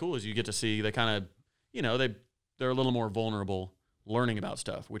so what's cool is you get to see they kind of, you know, they're a little more vulnerable learning about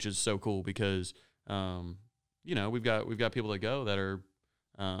stuff, which is so cool because you know, we've got people that go that are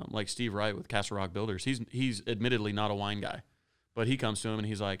like Steve Wright with Castle Rock Builders. He's admittedly not a wine guy, but he comes to him and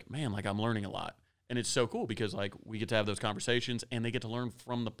he's like, man, like I'm learning a lot. And it's so cool because like we get to have those conversations and they get to learn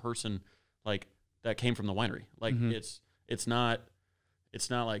from the person like that came from the winery. Like mm-hmm. it's not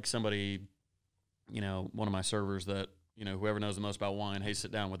like somebody, you know, one of my servers that, you know, whoever knows the most about wine, hey,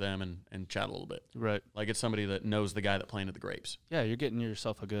 sit down with them and chat a little bit. Right. Like it's somebody that knows the guy that planted the grapes. Yeah, you're getting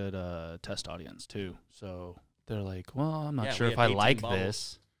yourself a good test audience too. So they're like, well, I'm not Yeah, sure we if had I 18 like bottles.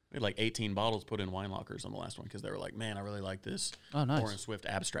 this. We had like 18 bottles put in wine lockers on the last one because they were like, man, I really like this Oh, nice. Orin Swift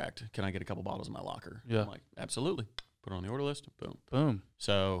abstract. Can I get a couple bottles in my locker? Yeah. I'm like, absolutely. Put it on the order list. Boom. Boom.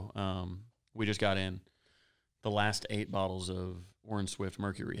 So we just got in the last 8 bottles of Orin Swift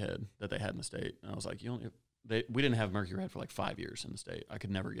Mercury Head that they had in the state. And I was like, we didn't have Mercury Head for like 5 years in the state. I could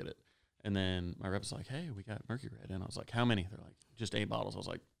never get it. And then my rep was like, hey, we got Mercury Head. And I was like, how many? They're like, just 8 bottles. I was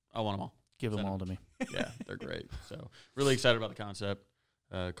like, I want them all. Give them Send all to me. Yeah, they're great. So really excited about the concept.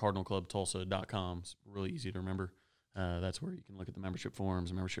 CardinalClubTulsa.com is really easy to remember. That's where you can look at the membership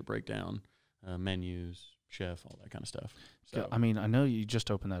forms, membership breakdown, menus, chef, all that kind of stuff. So I mean, I know you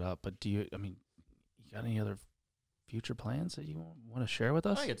just opened that up, but you got any other future plans that you want to share with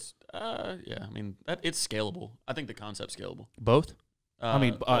I us? think it's it's scalable. I think the concept's scalable. Both?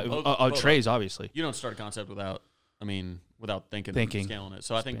 Both. Trays, obviously. You don't start a concept without thinking. Scaling it.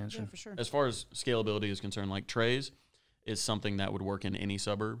 So I think Expansion. Yeah, for sure. as far as scalability is concerned, like trays is something that would work in any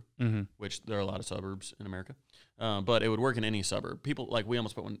suburb, Mm-hmm. which there are a lot of suburbs in America. But it would work in any suburb. People, like, we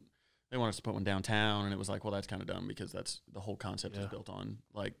almost put one, they wanted us to put one downtown, and it was like, well, that's kind of dumb because that's the whole concept is built on,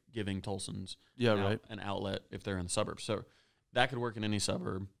 like, giving Tulsans an outlet if they're in the suburbs. So that could work in any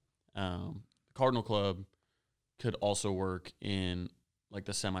suburb. Cardinal Club could also work in, like,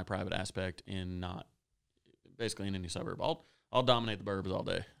 the semi-private aspect in basically in any suburb. I'll dominate the burbs all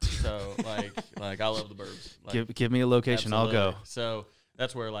day. So, like I love the burbs. Like, Give me a location. absolutely. I'll go. So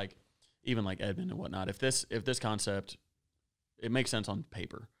that's where, like, even like Edmond and whatnot, if this concept, it makes sense on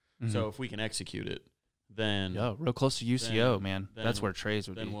paper. Mm-hmm. So if we can execute it, then Real close to UCO, then- man. then- That's where trays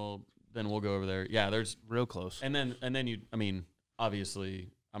would then be. we'll go over there. Yeah, there's Real close. and then you. I mean,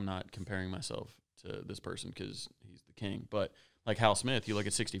 obviously, I'm not comparing myself to this person because he's the king. But like Hal Smith, you look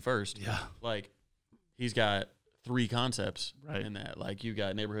at 61st. Yeah. Like, he's got 3 concepts Right. in that. Like, you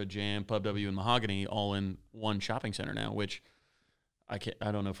got Neighborhood Jam, Pub W, and Mahogany all in one shopping center now, which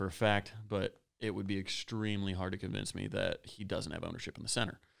I don't know for a fact, but it would be extremely hard to convince me that he doesn't have ownership in the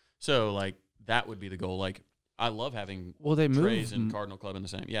center. So, like, that would be the goal. Like, I love having They Trays moved. and Cardinal Club in the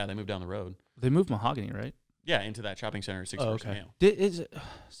same. Yeah, they moved down the road. They moved Mahogany, right? Yeah, into that shopping center at 61st and Hale.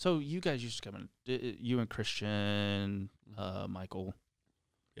 So you guys used to come in. You and Christian, Michael.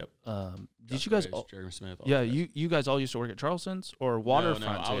 Yep. Did Josh you guys? Graves, Jeremy Smith. all Yeah, those guys. you guys all used to work at Charleston's or Waterfront No,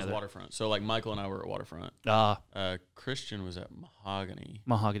 I was together? Waterfront. So, like, Michael and I were at Waterfront. Christian was at Mahogany.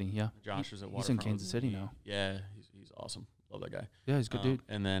 Mahogany. Yeah. Josh was at He's Waterfront. in Kansas City now. Yeah, he's awesome. Love that guy. Yeah, he's a good dude.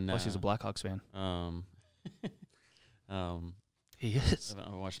 And then Plus, he's a Blackhawks fan. He is. I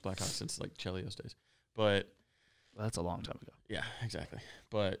haven't watched Blackhawks since, like, Chelios days. But That's a long time ago. yeah, exactly.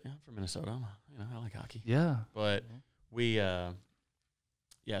 But I'm from Minnesota. I like hockey. Yeah. But we,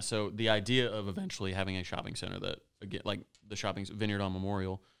 so the idea of eventually having a shopping center that, again, like the Vineyard on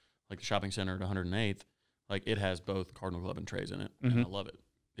Memorial, like the shopping center at 108th, like, it has both Cardinal Club and Trays in it, and I love it.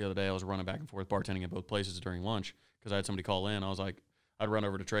 The other day I was running back and forth bartending at both places during lunch because I had somebody call in. I was like, I'd run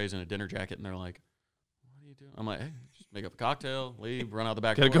over to Trays in a dinner jacket, and they're like, what are you doing? I'm like, hey, just make up a cocktail, leave, run out the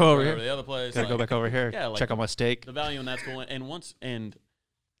back Gotta door, go over run here. to the other place. Gotta go back over here. yeah, like, check on my steak. the value in that's cool. And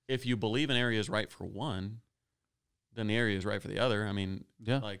if you believe an area is right for one, then the area is right for the other. I mean,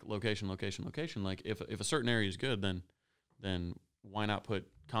 Yeah. like, location. Like, if a certain area is good, then why not put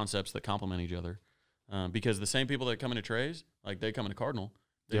concepts that complement each other? Because the same people that come into Trays, like, they come into Cardinal.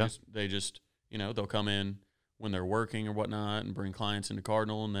 They just they'll come in when they're working or whatnot and bring clients into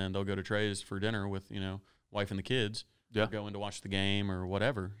Cardinal, and then they'll go to Trays for dinner with wife and the kids. Yeah. Or go in to watch the game or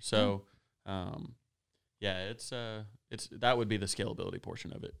whatever. So, it's that would be the scalability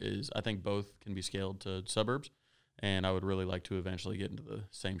portion of it. Is I think both can be scaled to suburbs, and I would really like to eventually get into the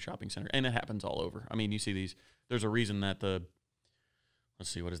same shopping center. And it happens all over. I mean, you see these. There's a reason that let's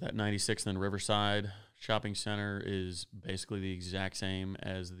see, what is that? 96th and Riverside shopping center is basically the exact same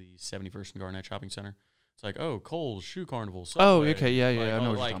as the 71st and Garnett shopping center. It's like, oh, Kohl's, Shoe Carnival, Subway. Oh, okay, yeah, Like, I know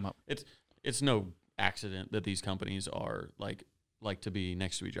what like, you're talking about. It's no accident that these companies are like to be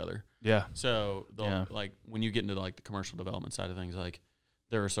next to each other. Yeah. So Yeah. like, when you get into, like, the commercial development side of things, like,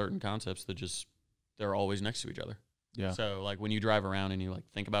 there are certain concepts that they're always next to each other. Yeah. So, like, when you drive around and you, like,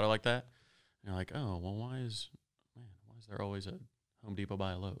 think about it like that, you're like, oh, well, why is there always a Home Depot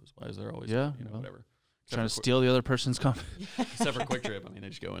by a Lowe's? Why is there always whatever? Trying to steal the other person's company. Except for Quick Trip, I mean, they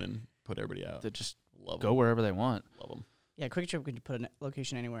just go in and put everybody out. They just Love go them. wherever they want. Love them. Yeah, Quick Trip could put a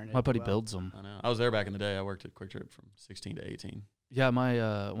location anywhere in it. My buddy as well. builds them. I know. I was there back in the day. I worked at Quick Trip from 16 to 18. Yeah, my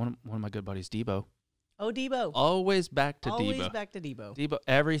one of my good buddies, Debo. Oh, Debo. Always back to Always Debo. back to Debo. Debo.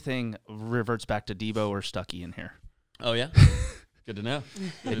 Everything reverts back to Debo or Stucky in here. Oh, yeah? Good to know.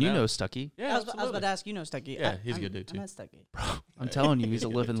 Good And to you know Stucky. Yeah, I was about to ask, Stucky. Yeah, he's a good dude, too. I met Stucky. I'm telling you, he's a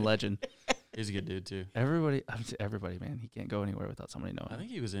living legend. He's a good dude too. Everybody, man, he can't go anywhere without somebody knowing. I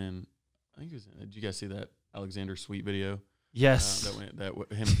think he was in. Did you guys see that Alexander Sweet video? Yes,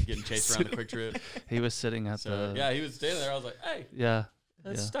 Him getting chased around the Quick Trip. he was sitting at the. Yeah, he was standing there. I was like, hey, Yeah,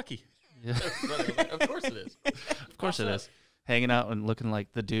 that's Stucky. yeah. Of course it is. Of course it is. Hanging out and looking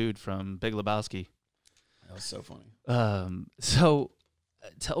like the dude from Big Lebowski. That was so funny. So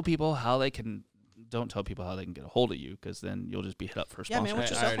tell people how they can. Don't tell people how they can get a hold of you, because then you'll just be hit up for Yeah, man, sponsorship.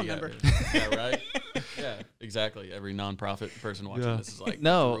 what's your cell phone number? Yeah, right. Yeah, exactly. Every nonprofit person watching Yeah. this is like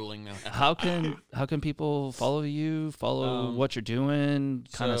No. drooling now. How can people follow you? Follow what you're doing?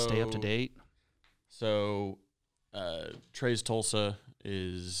 Kind of stay up to so- date. So, Trey's Tulsa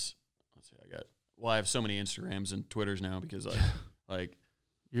is. Let's see. I have so many Instagrams and Twitters now because like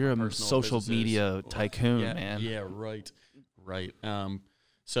You're a personal social businesses. media tycoon, yeah, man. Yeah, right.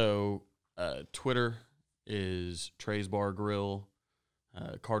 So Twitter is Trey's Bar Grill,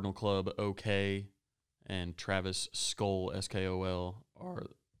 Cardinal Club OK, and Travis Skol SKOL are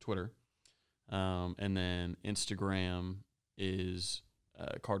Twitter. And then Instagram is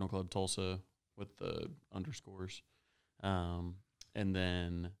Cardinal Club Tulsa with the underscores. And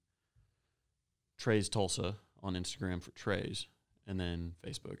then Trey's Tulsa on Instagram for Trey's. And then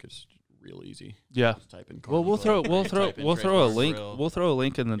Facebook is real easy. Yeah. Just type in Well, Cardinal Club. we'll Type in throw Trey's a Bar link. Grill. We'll throw a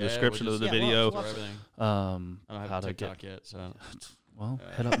link in the Yeah, description we'll of the just- video. for everything. I don't How have to TikTok get. yet, so Well,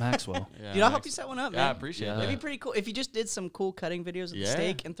 hit up Maxwell. yeah, Dude, I'll help next- you set one up, Yeah, I man. appreciate Yeah. that. It'd be pretty cool if you just did some cool cutting videos of the Yeah.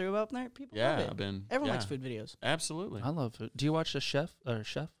 steak and threw them up there. People Yeah, love it. I've been. Everyone yeah, likes food videos. Absolutely. I love it. Do you watch the Chef on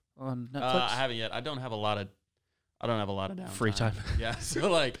Netflix? I haven't yet. I don't have a lot of downtime. Free time. Yeah, so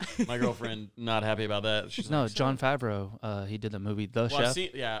like my girlfriend not happy about that. She's No, like, Jon Favreau. He did the movie The Well, Chef, I've seen,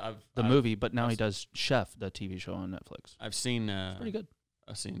 yeah, the I've, movie, but now I've he does Chef, the TV show on Netflix. I've seen. Pretty good.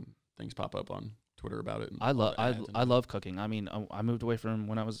 I've seen things pop up on Twitter about it. And I love all the ads and- I love cooking. I mean, I moved away from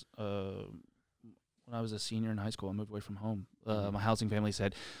when I was a senior in high school. I moved away from home. Mm-hmm. My housing family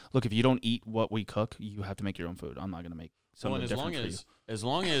said, "Look, if you don't eat what we cook, you have to make your own food. I'm not going to make Well, something and different for you." as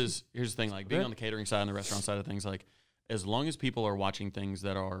long as here's the thing, like being Okay. on the catering side and the restaurant side of things, like as long as people are watching things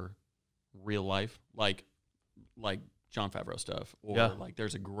that are real life, like Jon Favreau stuff, or Yeah. like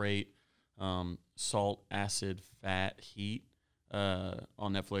there's a great salt, acid, fat, heat on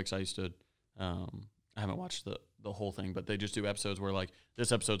Netflix. I used to I haven't watched the whole thing, but they just do episodes where like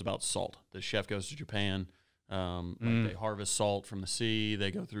this episode's about salt. The chef goes to Japan. Like they harvest salt from the sea.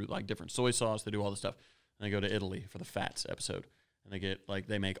 They go through like different soy sauce. They do all this stuff. And they go to Italy for the fats episode. And they get like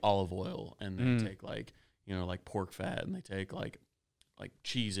they make olive oil and they take like like pork fat, and they take like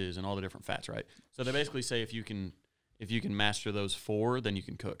cheeses and all the different fats, right? So they basically say if you can master those four, then you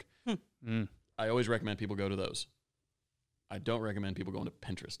can cook. I always recommend people go to those. I don't recommend people going to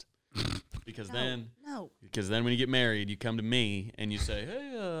Pinterest. Because then when you get married, you come to me and you say,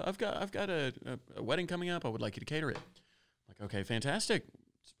 "Hey, I've got a wedding coming up. I would like you to cater it." I'm like, okay, fantastic,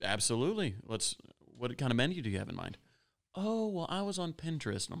 absolutely. What kind of menu do you have in mind? Oh, well, I was on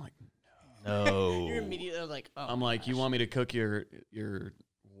Pinterest, and I'm like, No. You're immediately like, oh. I'm like, you want me to cook your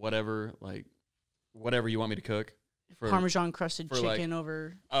whatever, like whatever you want me to cook for Parmesan crusted for, like- chicken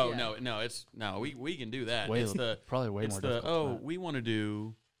over. Oh yeah. we can do that. Way- It's the probably way it's more the difficult than that. we want to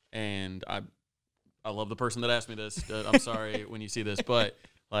do, and I love the person that asked me this. I'm sorry when you see this, but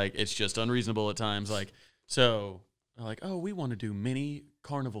like it's just unreasonable at times. Like so, they're like, oh, we want to do mini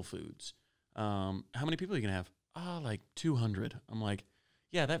carnival foods. How many people are you gonna have? Like 200. I'm like,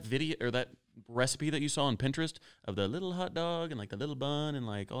 yeah, that video or that recipe that you saw on Pinterest of the little hot dog and like the little bun and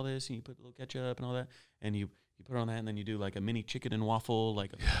like all this, and you put a little ketchup and all that, and you put on that, and then you do like a mini chicken and waffle,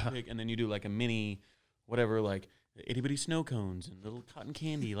 like a pig, and then you do like a mini whatever, like itty bitty snow cones and little cotton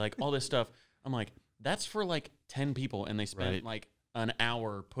candy, like all this stuff. I'm like, that's for like 10 people, and they spent Right. like an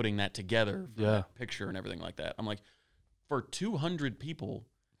hour putting that together for Yeah. that picture and everything like that. I'm like, for 200 people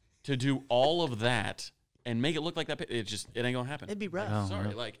to do all of that and make it look like that, it ain't gonna happen. It'd be rough. No. Sorry,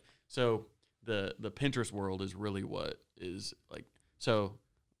 yeah. like so the Pinterest world is really what is like. So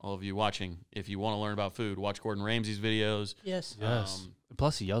all of you watching, if you want to learn about food, watch Gordon Ramsay's videos. Yes. Yes.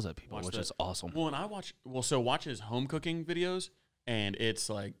 Plus, he yells at people, watch which the- is awesome. Well, and watch his home cooking videos, and it's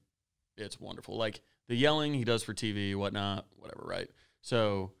like, it's wonderful. Like the yelling he does for TV, whatnot, whatever, right?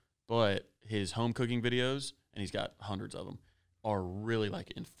 So, but his home cooking videos, and he's got hundreds of them, are really like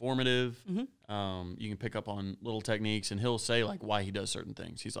informative. You can pick up on little techniques, and he'll say like why he does certain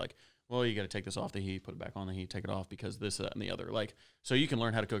things. He's like, well, you got to take this off the heat, put it back on the heat, take it off because this, that, and the other. Like, so you can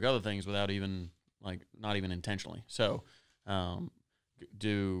learn how to cook other things without even like not even intentionally. So, I'm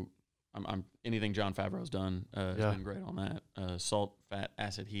anything Jon Favreau's done has Yeah. been great on that. Salt, fat,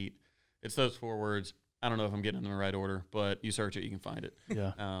 acid, heat. It's those 4 words. I don't know if I'm getting in the right order, but you search it, you can find it.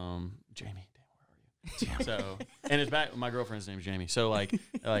 Yeah. Jamie, damn, where are you? So, and it's back. My girlfriend's name is Jamie. So like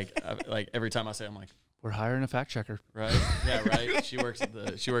every time I say, it, I'm like, We're hiring a fact checker. right? Yeah, right. She works at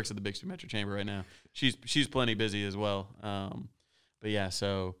the Bixby Metro Chamber right now. She's plenty busy as well. But yeah,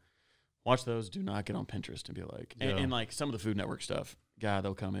 so watch those. Do not get on Pinterest and be like, and like some of the Food Network stuff. God,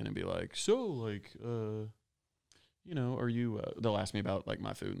 they'll come in and be like, so like, you know, are you? They'll ask me about like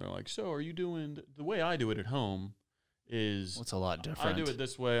my food, and they're like, so are you doing the way I do it at home? Is What's a lot different? I do it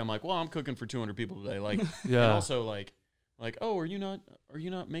this way. I'm like, well, I'm cooking for 200 people today. Like, Yeah. And also like, oh, are you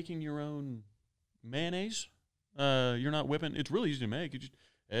not making your own mayonnaise? You're not whipping. It's really easy to make. You just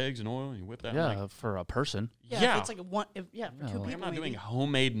eggs and oil, and you whip that. Yeah, I'm like, for a person. Yeah, if it's like for two Yeah, people. like- I'm not doing maybe.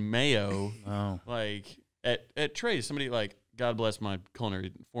 homemade mayo. Oh. Like at Trey's, somebody like, God bless my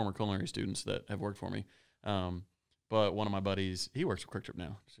former culinary students that have worked for me. But one of my buddies, he works for Quick Trip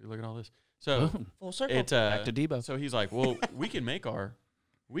now. So look at all this. So Full circle. it Back to Debo. So he's like, well, we can make our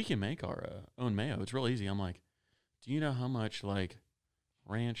own mayo. It's real easy. I'm like, do you know how much like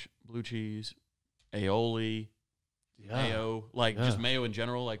ranch, blue cheese, aioli, mayo, like just mayo in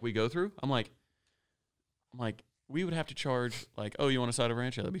general, like we go through? I'm like, we would have to charge like, oh, you want a side of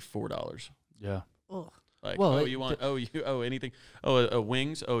ranch? Yeah, that'd be $4. Yeah. Ugh. Like, Well, anything?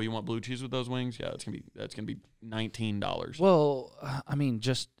 Wings? Oh, you want blue cheese with those wings? Yeah, that's gonna be $19. Well, I mean,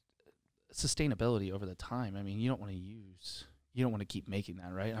 just sustainability over the time. I mean, you don't want to keep making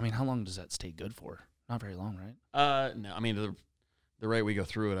that, right? I mean, how long does that stay good for? Not very long, right? No, I mean the rate we go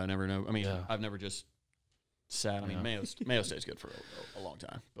through it, I never know. I mean, Yeah. I've never just sat. I mean, mayo stays good for a long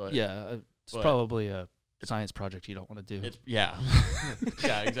time. But Yeah, it's but- probably a science project you don't want to do. it's yeah,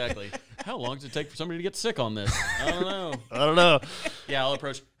 yeah, exactly. How long does it take for somebody to get sick on this? I don't know. I don't know. Yeah, I'll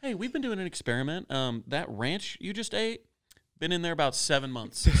approach. Hey, we've been doing an experiment. That ranch you just ate, been in there about 7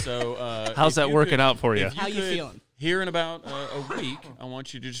 months. So How's if that you working could- out for you? if How you could, feeling? Here in about a week, I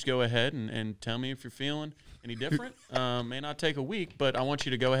want you to just go ahead and tell me if you're feeling any different. May not take a week, but I want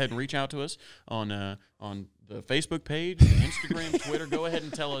you to go ahead and reach out to us on the Facebook page, Instagram, Twitter. Go ahead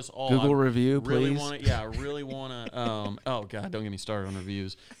and tell us all. Google review, really please. I really want to. Oh God, don't get me started on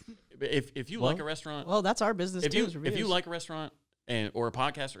reviews. If you like a restaurant, Well, that's our business if too. you is reviews. if you like a restaurant or a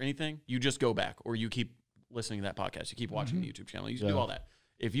podcast or anything, you just go back or you keep listening to that podcast. You keep watching the YouTube channel. You do all that.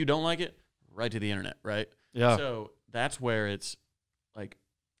 If you don't like it, right to the internet, right? Yeah. So that's where it's like,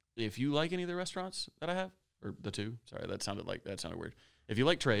 if you like any of the restaurants that I have, or the two, sorry, that sounded weird. If you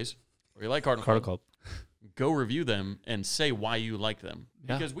like Trey's or you like Cardinal Club, go review them and say why you like them.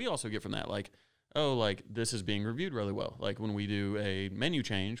 Yeah. Because we also get from that, like, oh, like this is being reviewed really well. Like when we do a menu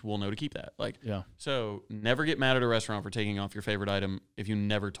change, we'll know to keep that. Like, Yeah. so never get mad at a restaurant for taking off your favorite item if you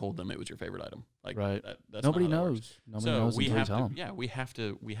never told them it was your favorite item. Like, Right. That's Nobody not how that works. knows. Nobody knows we until you have tell to, 'em. yeah, we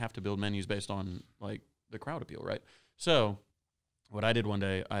have to build menus based on like the crowd appeal, right? So what I did one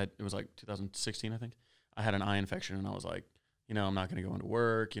day, it was like 2016, I think. I had an eye infection and I was like, I'm not going to go into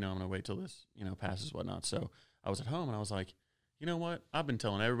work. I'm going to wait till this, passes, whatnot. So I was at home and I was like, you know what? I've been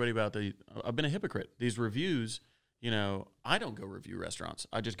telling everybody about I've been a hypocrite. These reviews, I don't go review restaurants.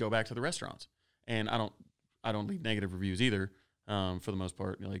 I just go back to the restaurants, and I don't leave negative reviews either. For the most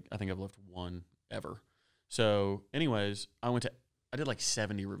part, like I think I've left one ever. So, anyways, I did like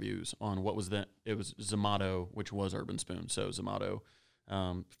 70 reviews on it was Zomato, which was Urban Spoon. So Zomato,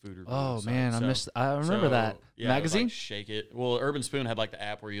 food review. Oh site. man, I remember that yeah, magazine. Like Shake It. Well, Urban Spoon had like the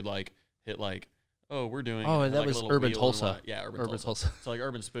app where you'd like hit like, oh, we're doing. Oh, it had, that like, a was little Urban wheel and Tulsa. whatnot. Yeah, Urban Tulsa. So like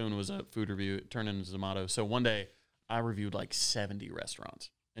Urban Spoon was a food review. It turned into Zomato. So one day I reviewed like 70 restaurants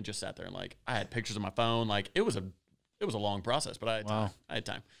and just sat there and like I had pictures on my phone. Like it was a long process, but I had time. I had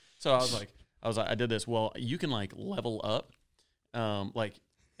time. So I was like, I did this. Well, you can like level up, like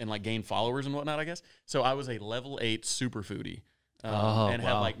and like gain followers and whatnot, I guess. So I was a level 8 super foodie. And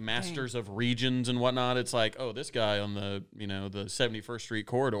had like masters of regions and whatnot. It's like, oh, this guy on the the 71st Street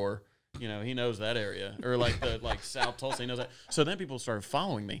corridor, he knows that area, or like the South Tulsa, he knows that. So then people started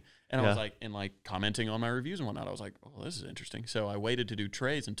following me, and I was like, and like commenting on my reviews and whatnot. I was like, oh, this is interesting. So I waited to do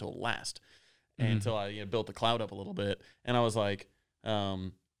Trey's until last, until I built the cloud up a little bit, and I was like,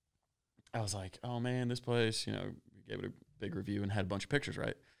 oh man, this place, gave it a big review and had a bunch of pictures,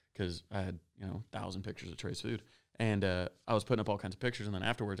 right? Because I had 1,000 pictures of Trey's food. And I was putting up all kinds of pictures, and then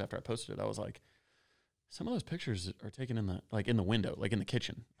afterwards, after I posted it, I was like, some of those pictures are taken in the window, like in the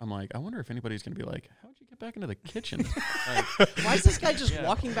kitchen. I'm like, I wonder if anybody's gonna be like, how'd you get back into the kitchen? Why is this guy just Yeah.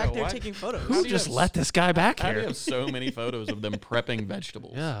 walking back Yeah, there why- taking photos? Who Who do you just have let this guy back How do you here? have so many photos of them prepping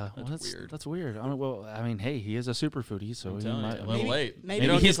vegetables? Yeah, that's, well, that's weird. That's weird. I mean, hey, he is a super foodie, so I'm he telling might, you, level 8. maybe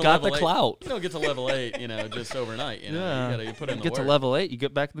You don't he's get to got the level 8 clout. You don't get to level 8, just overnight. Yeah, you put in the get to work. level 8, you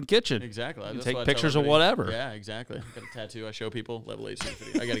get back in the kitchen. Exactly. You That's take what I tell pictures of everybody. whatever. Yeah, exactly. I got a tattoo. I show people level 8 super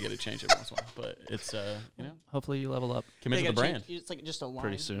video. I got to get it changed every once in a while, but it's Hopefully, you level up. commit to the brand. It's like just a line.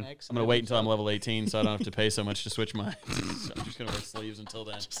 Pretty soon. Next I'm gonna wait until I'm level 18, so I don't have to pay so much to switch mine. So I'm just gonna wear sleeves until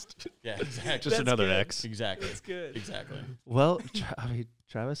then. Yeah, exactly. Just another X. Exactly. That's good. Exactly. Well,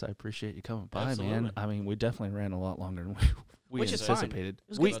 Travis, I appreciate you coming by, man. Absolutely. I mean, we definitely ran a lot longer than we Which is fine. anticipated. It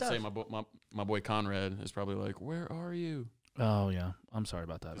was I good was about to stuff. say my boy Conrad is probably like, "Where are you?" Oh yeah, I'm sorry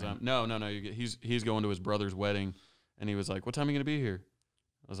about that. 'Cause Man. no. He's going to his brother's wedding, and he was like, "What time are you gonna be here?"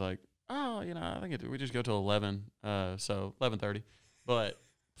 I was like, "Oh, I think we just go till 11, so 11:30." But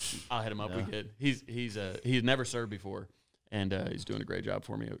I'll hit him up. Yeah. We could. He's never served before, and he's doing a great job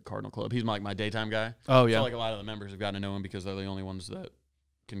for me at Cardinal Club. He's my daytime guy. Oh I yeah, feel like a lot of the members have gotten to know him because they're the only ones that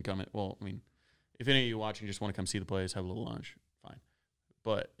can come in. Well, I mean, if any of you watching just want to come see the place, have a little lunch, fine.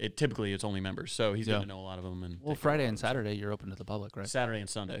 But typically it's only members, so he's Yeah. getting to know a lot of them. And well, take care of Friday a lot and of them. Saturday you're open to the public, right? Saturday and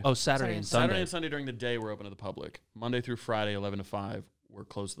Sunday. Oh, Saturday and Sunday. Saturday and Sunday during the day we're open to the public. Monday through Friday, 11 to 5, we're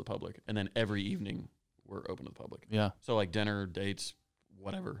closed to the public, and then every evening we're open to the public. Yeah. So like dinner, dates,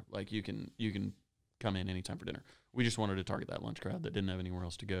 whatever. Like you can come in anytime for dinner. We just wanted to target that lunch crowd that didn't have anywhere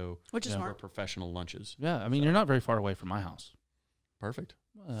else to go. Which is Yeah. Or smart. professional lunches. Yeah, I mean, you're not very far away from my house. Perfect.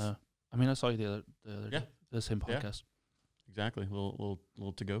 I mean, I saw you the other Yeah. day, the same Yeah. podcast. Exactly. Little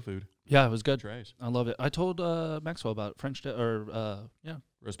to go food. Yeah, it was good. Trays. I love it. I told Maxwell about French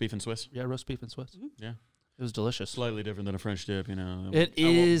Roast beef and Swiss. roast beef and Swiss. Yeah. It was delicious. Slightly different than a French dip, It I won't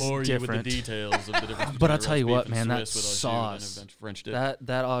is bore you different. with the details of the difference. But I'll between a tell you roast what, beef and man, that Swiss with au jus sauce, and a French dip.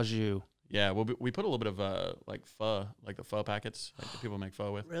 that au jus. Yeah, well, we put a little bit of like pho, like the pho packets, like that people make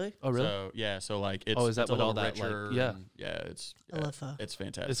pho with. Really? Oh, really? So yeah, so like it's Oh, is that it's a what all little that, like- richer yeah. and it's I love pho. it's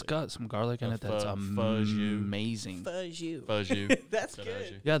fantastic. It's got some garlic in The it that's pho jus. amazing. Fuzz you. Pho jus. That's Said au good.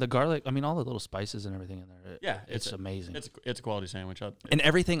 jus. Yeah, the garlic. I mean, all the little spices and everything in there. Yeah, it's amazing. It's a quality sandwich. And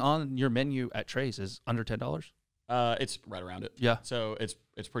everything on your menu at Trace is under $10. It's right around it. Yeah. So it's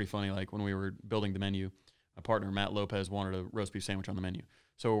pretty funny. Like when we were building the menu, my partner Matt Lopez wanted a roast beef sandwich on the menu.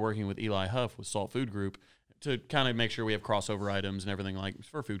 So we're working with Eli Huff with Salt Food Group to kind of make sure we have crossover items and everything like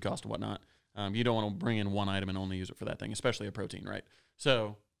for food cost and whatnot. You don't want to bring in one item and only use it for that thing, especially a protein, right?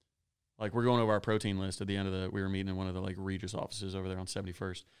 So like we're going over our protein list at the end of we were meeting in one of the like Regis offices over there on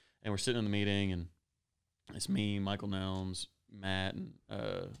 71st, and we're sitting in the meeting, and it's me, Michael Nelms, Matt,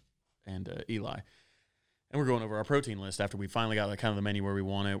 and Eli. And we're going over our protein list after we finally got like kind of the menu where we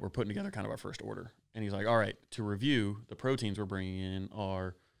want it. We're putting together kind of our first order. And he's like, all right, to review, the proteins we're bringing in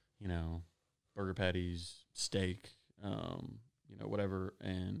are, burger patties, steak, whatever.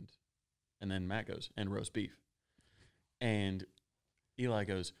 And then Matt goes, and roast beef. And Eli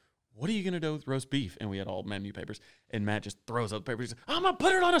goes, what are you going to do with roast beef? And we had all menu papers. And Matt just throws up the papers. He's like, I'm going to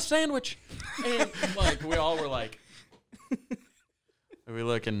put it on a sandwich. And like, we all were like, we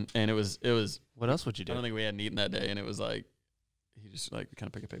look, and it was. What else would you I do? don't think we hadn't eaten that day, and it was like, he just like kind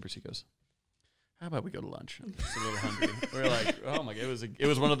of picked up papers. He goes, how about we go to lunch? I'm just a little hungry. We were like, oh my god, it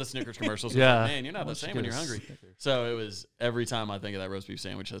was one of the Snickers commercials. Yeah. Like, man, you're not the Why don't you same when get you're a hungry. Snicker? So it was every time I think of that roast beef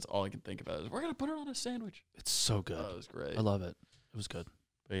sandwich, that's all I can think about is we're gonna put it on a sandwich. It's so good. Oh, it was great. I love it. It was good.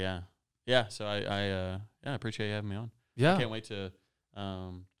 But yeah. So I appreciate you having me on. Yeah. Can't wait to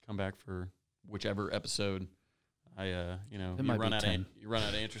come back for whichever episode. You might run be out 10. you run out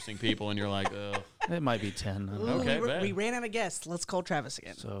of interesting people, and you're like, ugh. It might be 10. I don't know. Okay, we, bet. we ran out of guests. Let's call Travis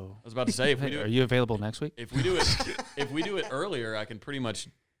again. So, I was about to say if we hey, do are it, you available next week? if we do it earlier, I can pretty much,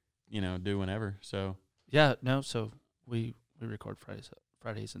 do whenever. So Yeah. No. So we record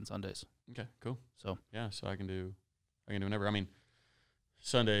Fridays and Sundays. okay, cool. So Yeah, so I can do whenever. I mean,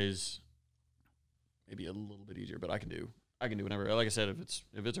 Sundays maybe a little bit easier, but I can do whenever. Like I said,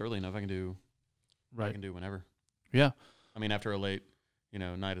 if it's early enough, I can do whenever. Yeah. I mean, after a late,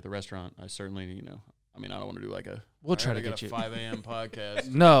 night at the restaurant, I certainly, I mean, I don't want to do like a. We'll try to I got get a you. 5 a.m. podcast.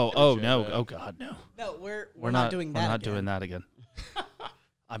 No. Oh Appreciate no. that. Oh God, no. No, we're not doing that. We're not again. doing that again.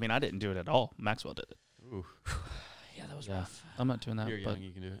 I mean, I didn't do it at all. Maxwell did it. Ooh, Yeah, that was Yeah. rough. I'm not doing that. you're but young,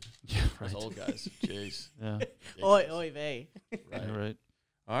 you can do it. yeah, Us right. old guys, jeez. Yeah. Oi, oi, vey. Right. You're right.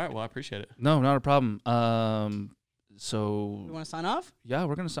 All right. Well, I appreciate it. No, not a problem. You So want to sign off? yeah,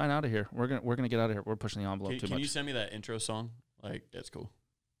 we're gonna sign out of here. We're gonna get out of here. We're pushing the envelope too Can much. you send me that intro song? Like, that's cool.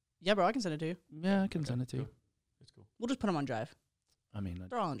 Yeah, bro, I can send it to you. Yeah, I can send it to you. Cool. It's cool. We'll just put them on Drive. I mean,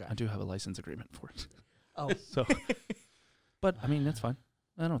 They're all on I Drive. do have a license agreement for it. Oh, So, but I mean, that's fine.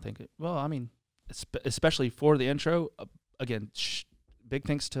 I don't think it. Well, I mean, especially for the intro. Again, big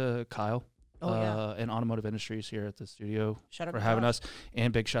thanks to Kyle and Automotive Industries here at the studio Shout out for to having Josh. us,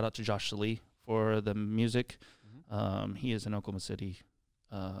 and big shout out to Josh Salee for the music. He is in Oklahoma City.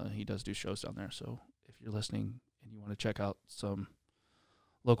 He does do shows down there. So if you're listening and you want to check out some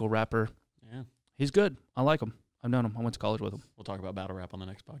local rapper, he's good. I like him. I've known him. I went to college with him. We'll talk about battle rap on the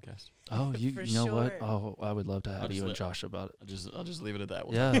next podcast. Oh, you For know what? sure. Oh, I would love to have you and Josh about it. I'll just leave it at that.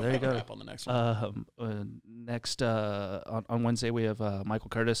 We'll Yeah, talk there you about go. rap on the next one. Next on Wednesday we have Michael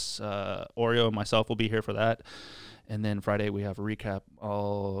Curtis, Oreo, and myself will be here for that, and then Friday we have a recap.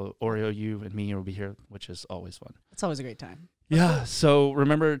 All Oreo, you, and me will be here, which is always fun. It's always a great time. Yeah. So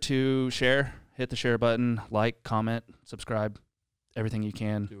remember to share, hit the share button, like, comment, subscribe, everything you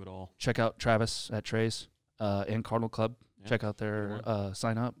can. Do it all. Check out Travis at Trey's and Cardinal Club. Yeah, Check out their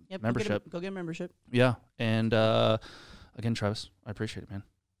sign up Yep, membership. Go get a membership. Yeah, and again, Travis, I appreciate it, man.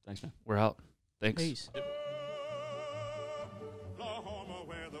 Thanks, man. We're out. Thanks. Peace. Oklahoma,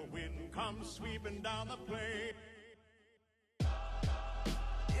 where the wind comes sweeping down the plain.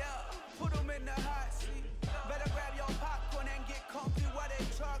 Yeah, put 'em in the hot seat. Better grab your popcorn and get comfy while they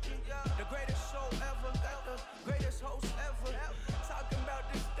talking. The greatest show ever, got the greatest host ever. Talking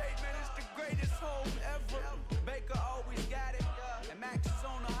about this statement, it's the greatest home ever. Baker always got it, and Max is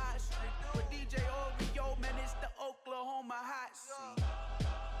on the hot street. With DJ Oreo, man, it's the Oklahoma hot seat.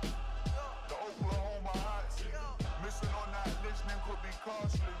 The Oklahoma hot seat. Missing or not listening could be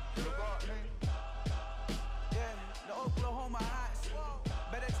costly. You got me? Yeah, the Oklahoma hot seat.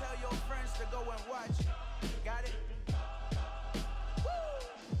 Better tell your friends to go and watch it. Got it?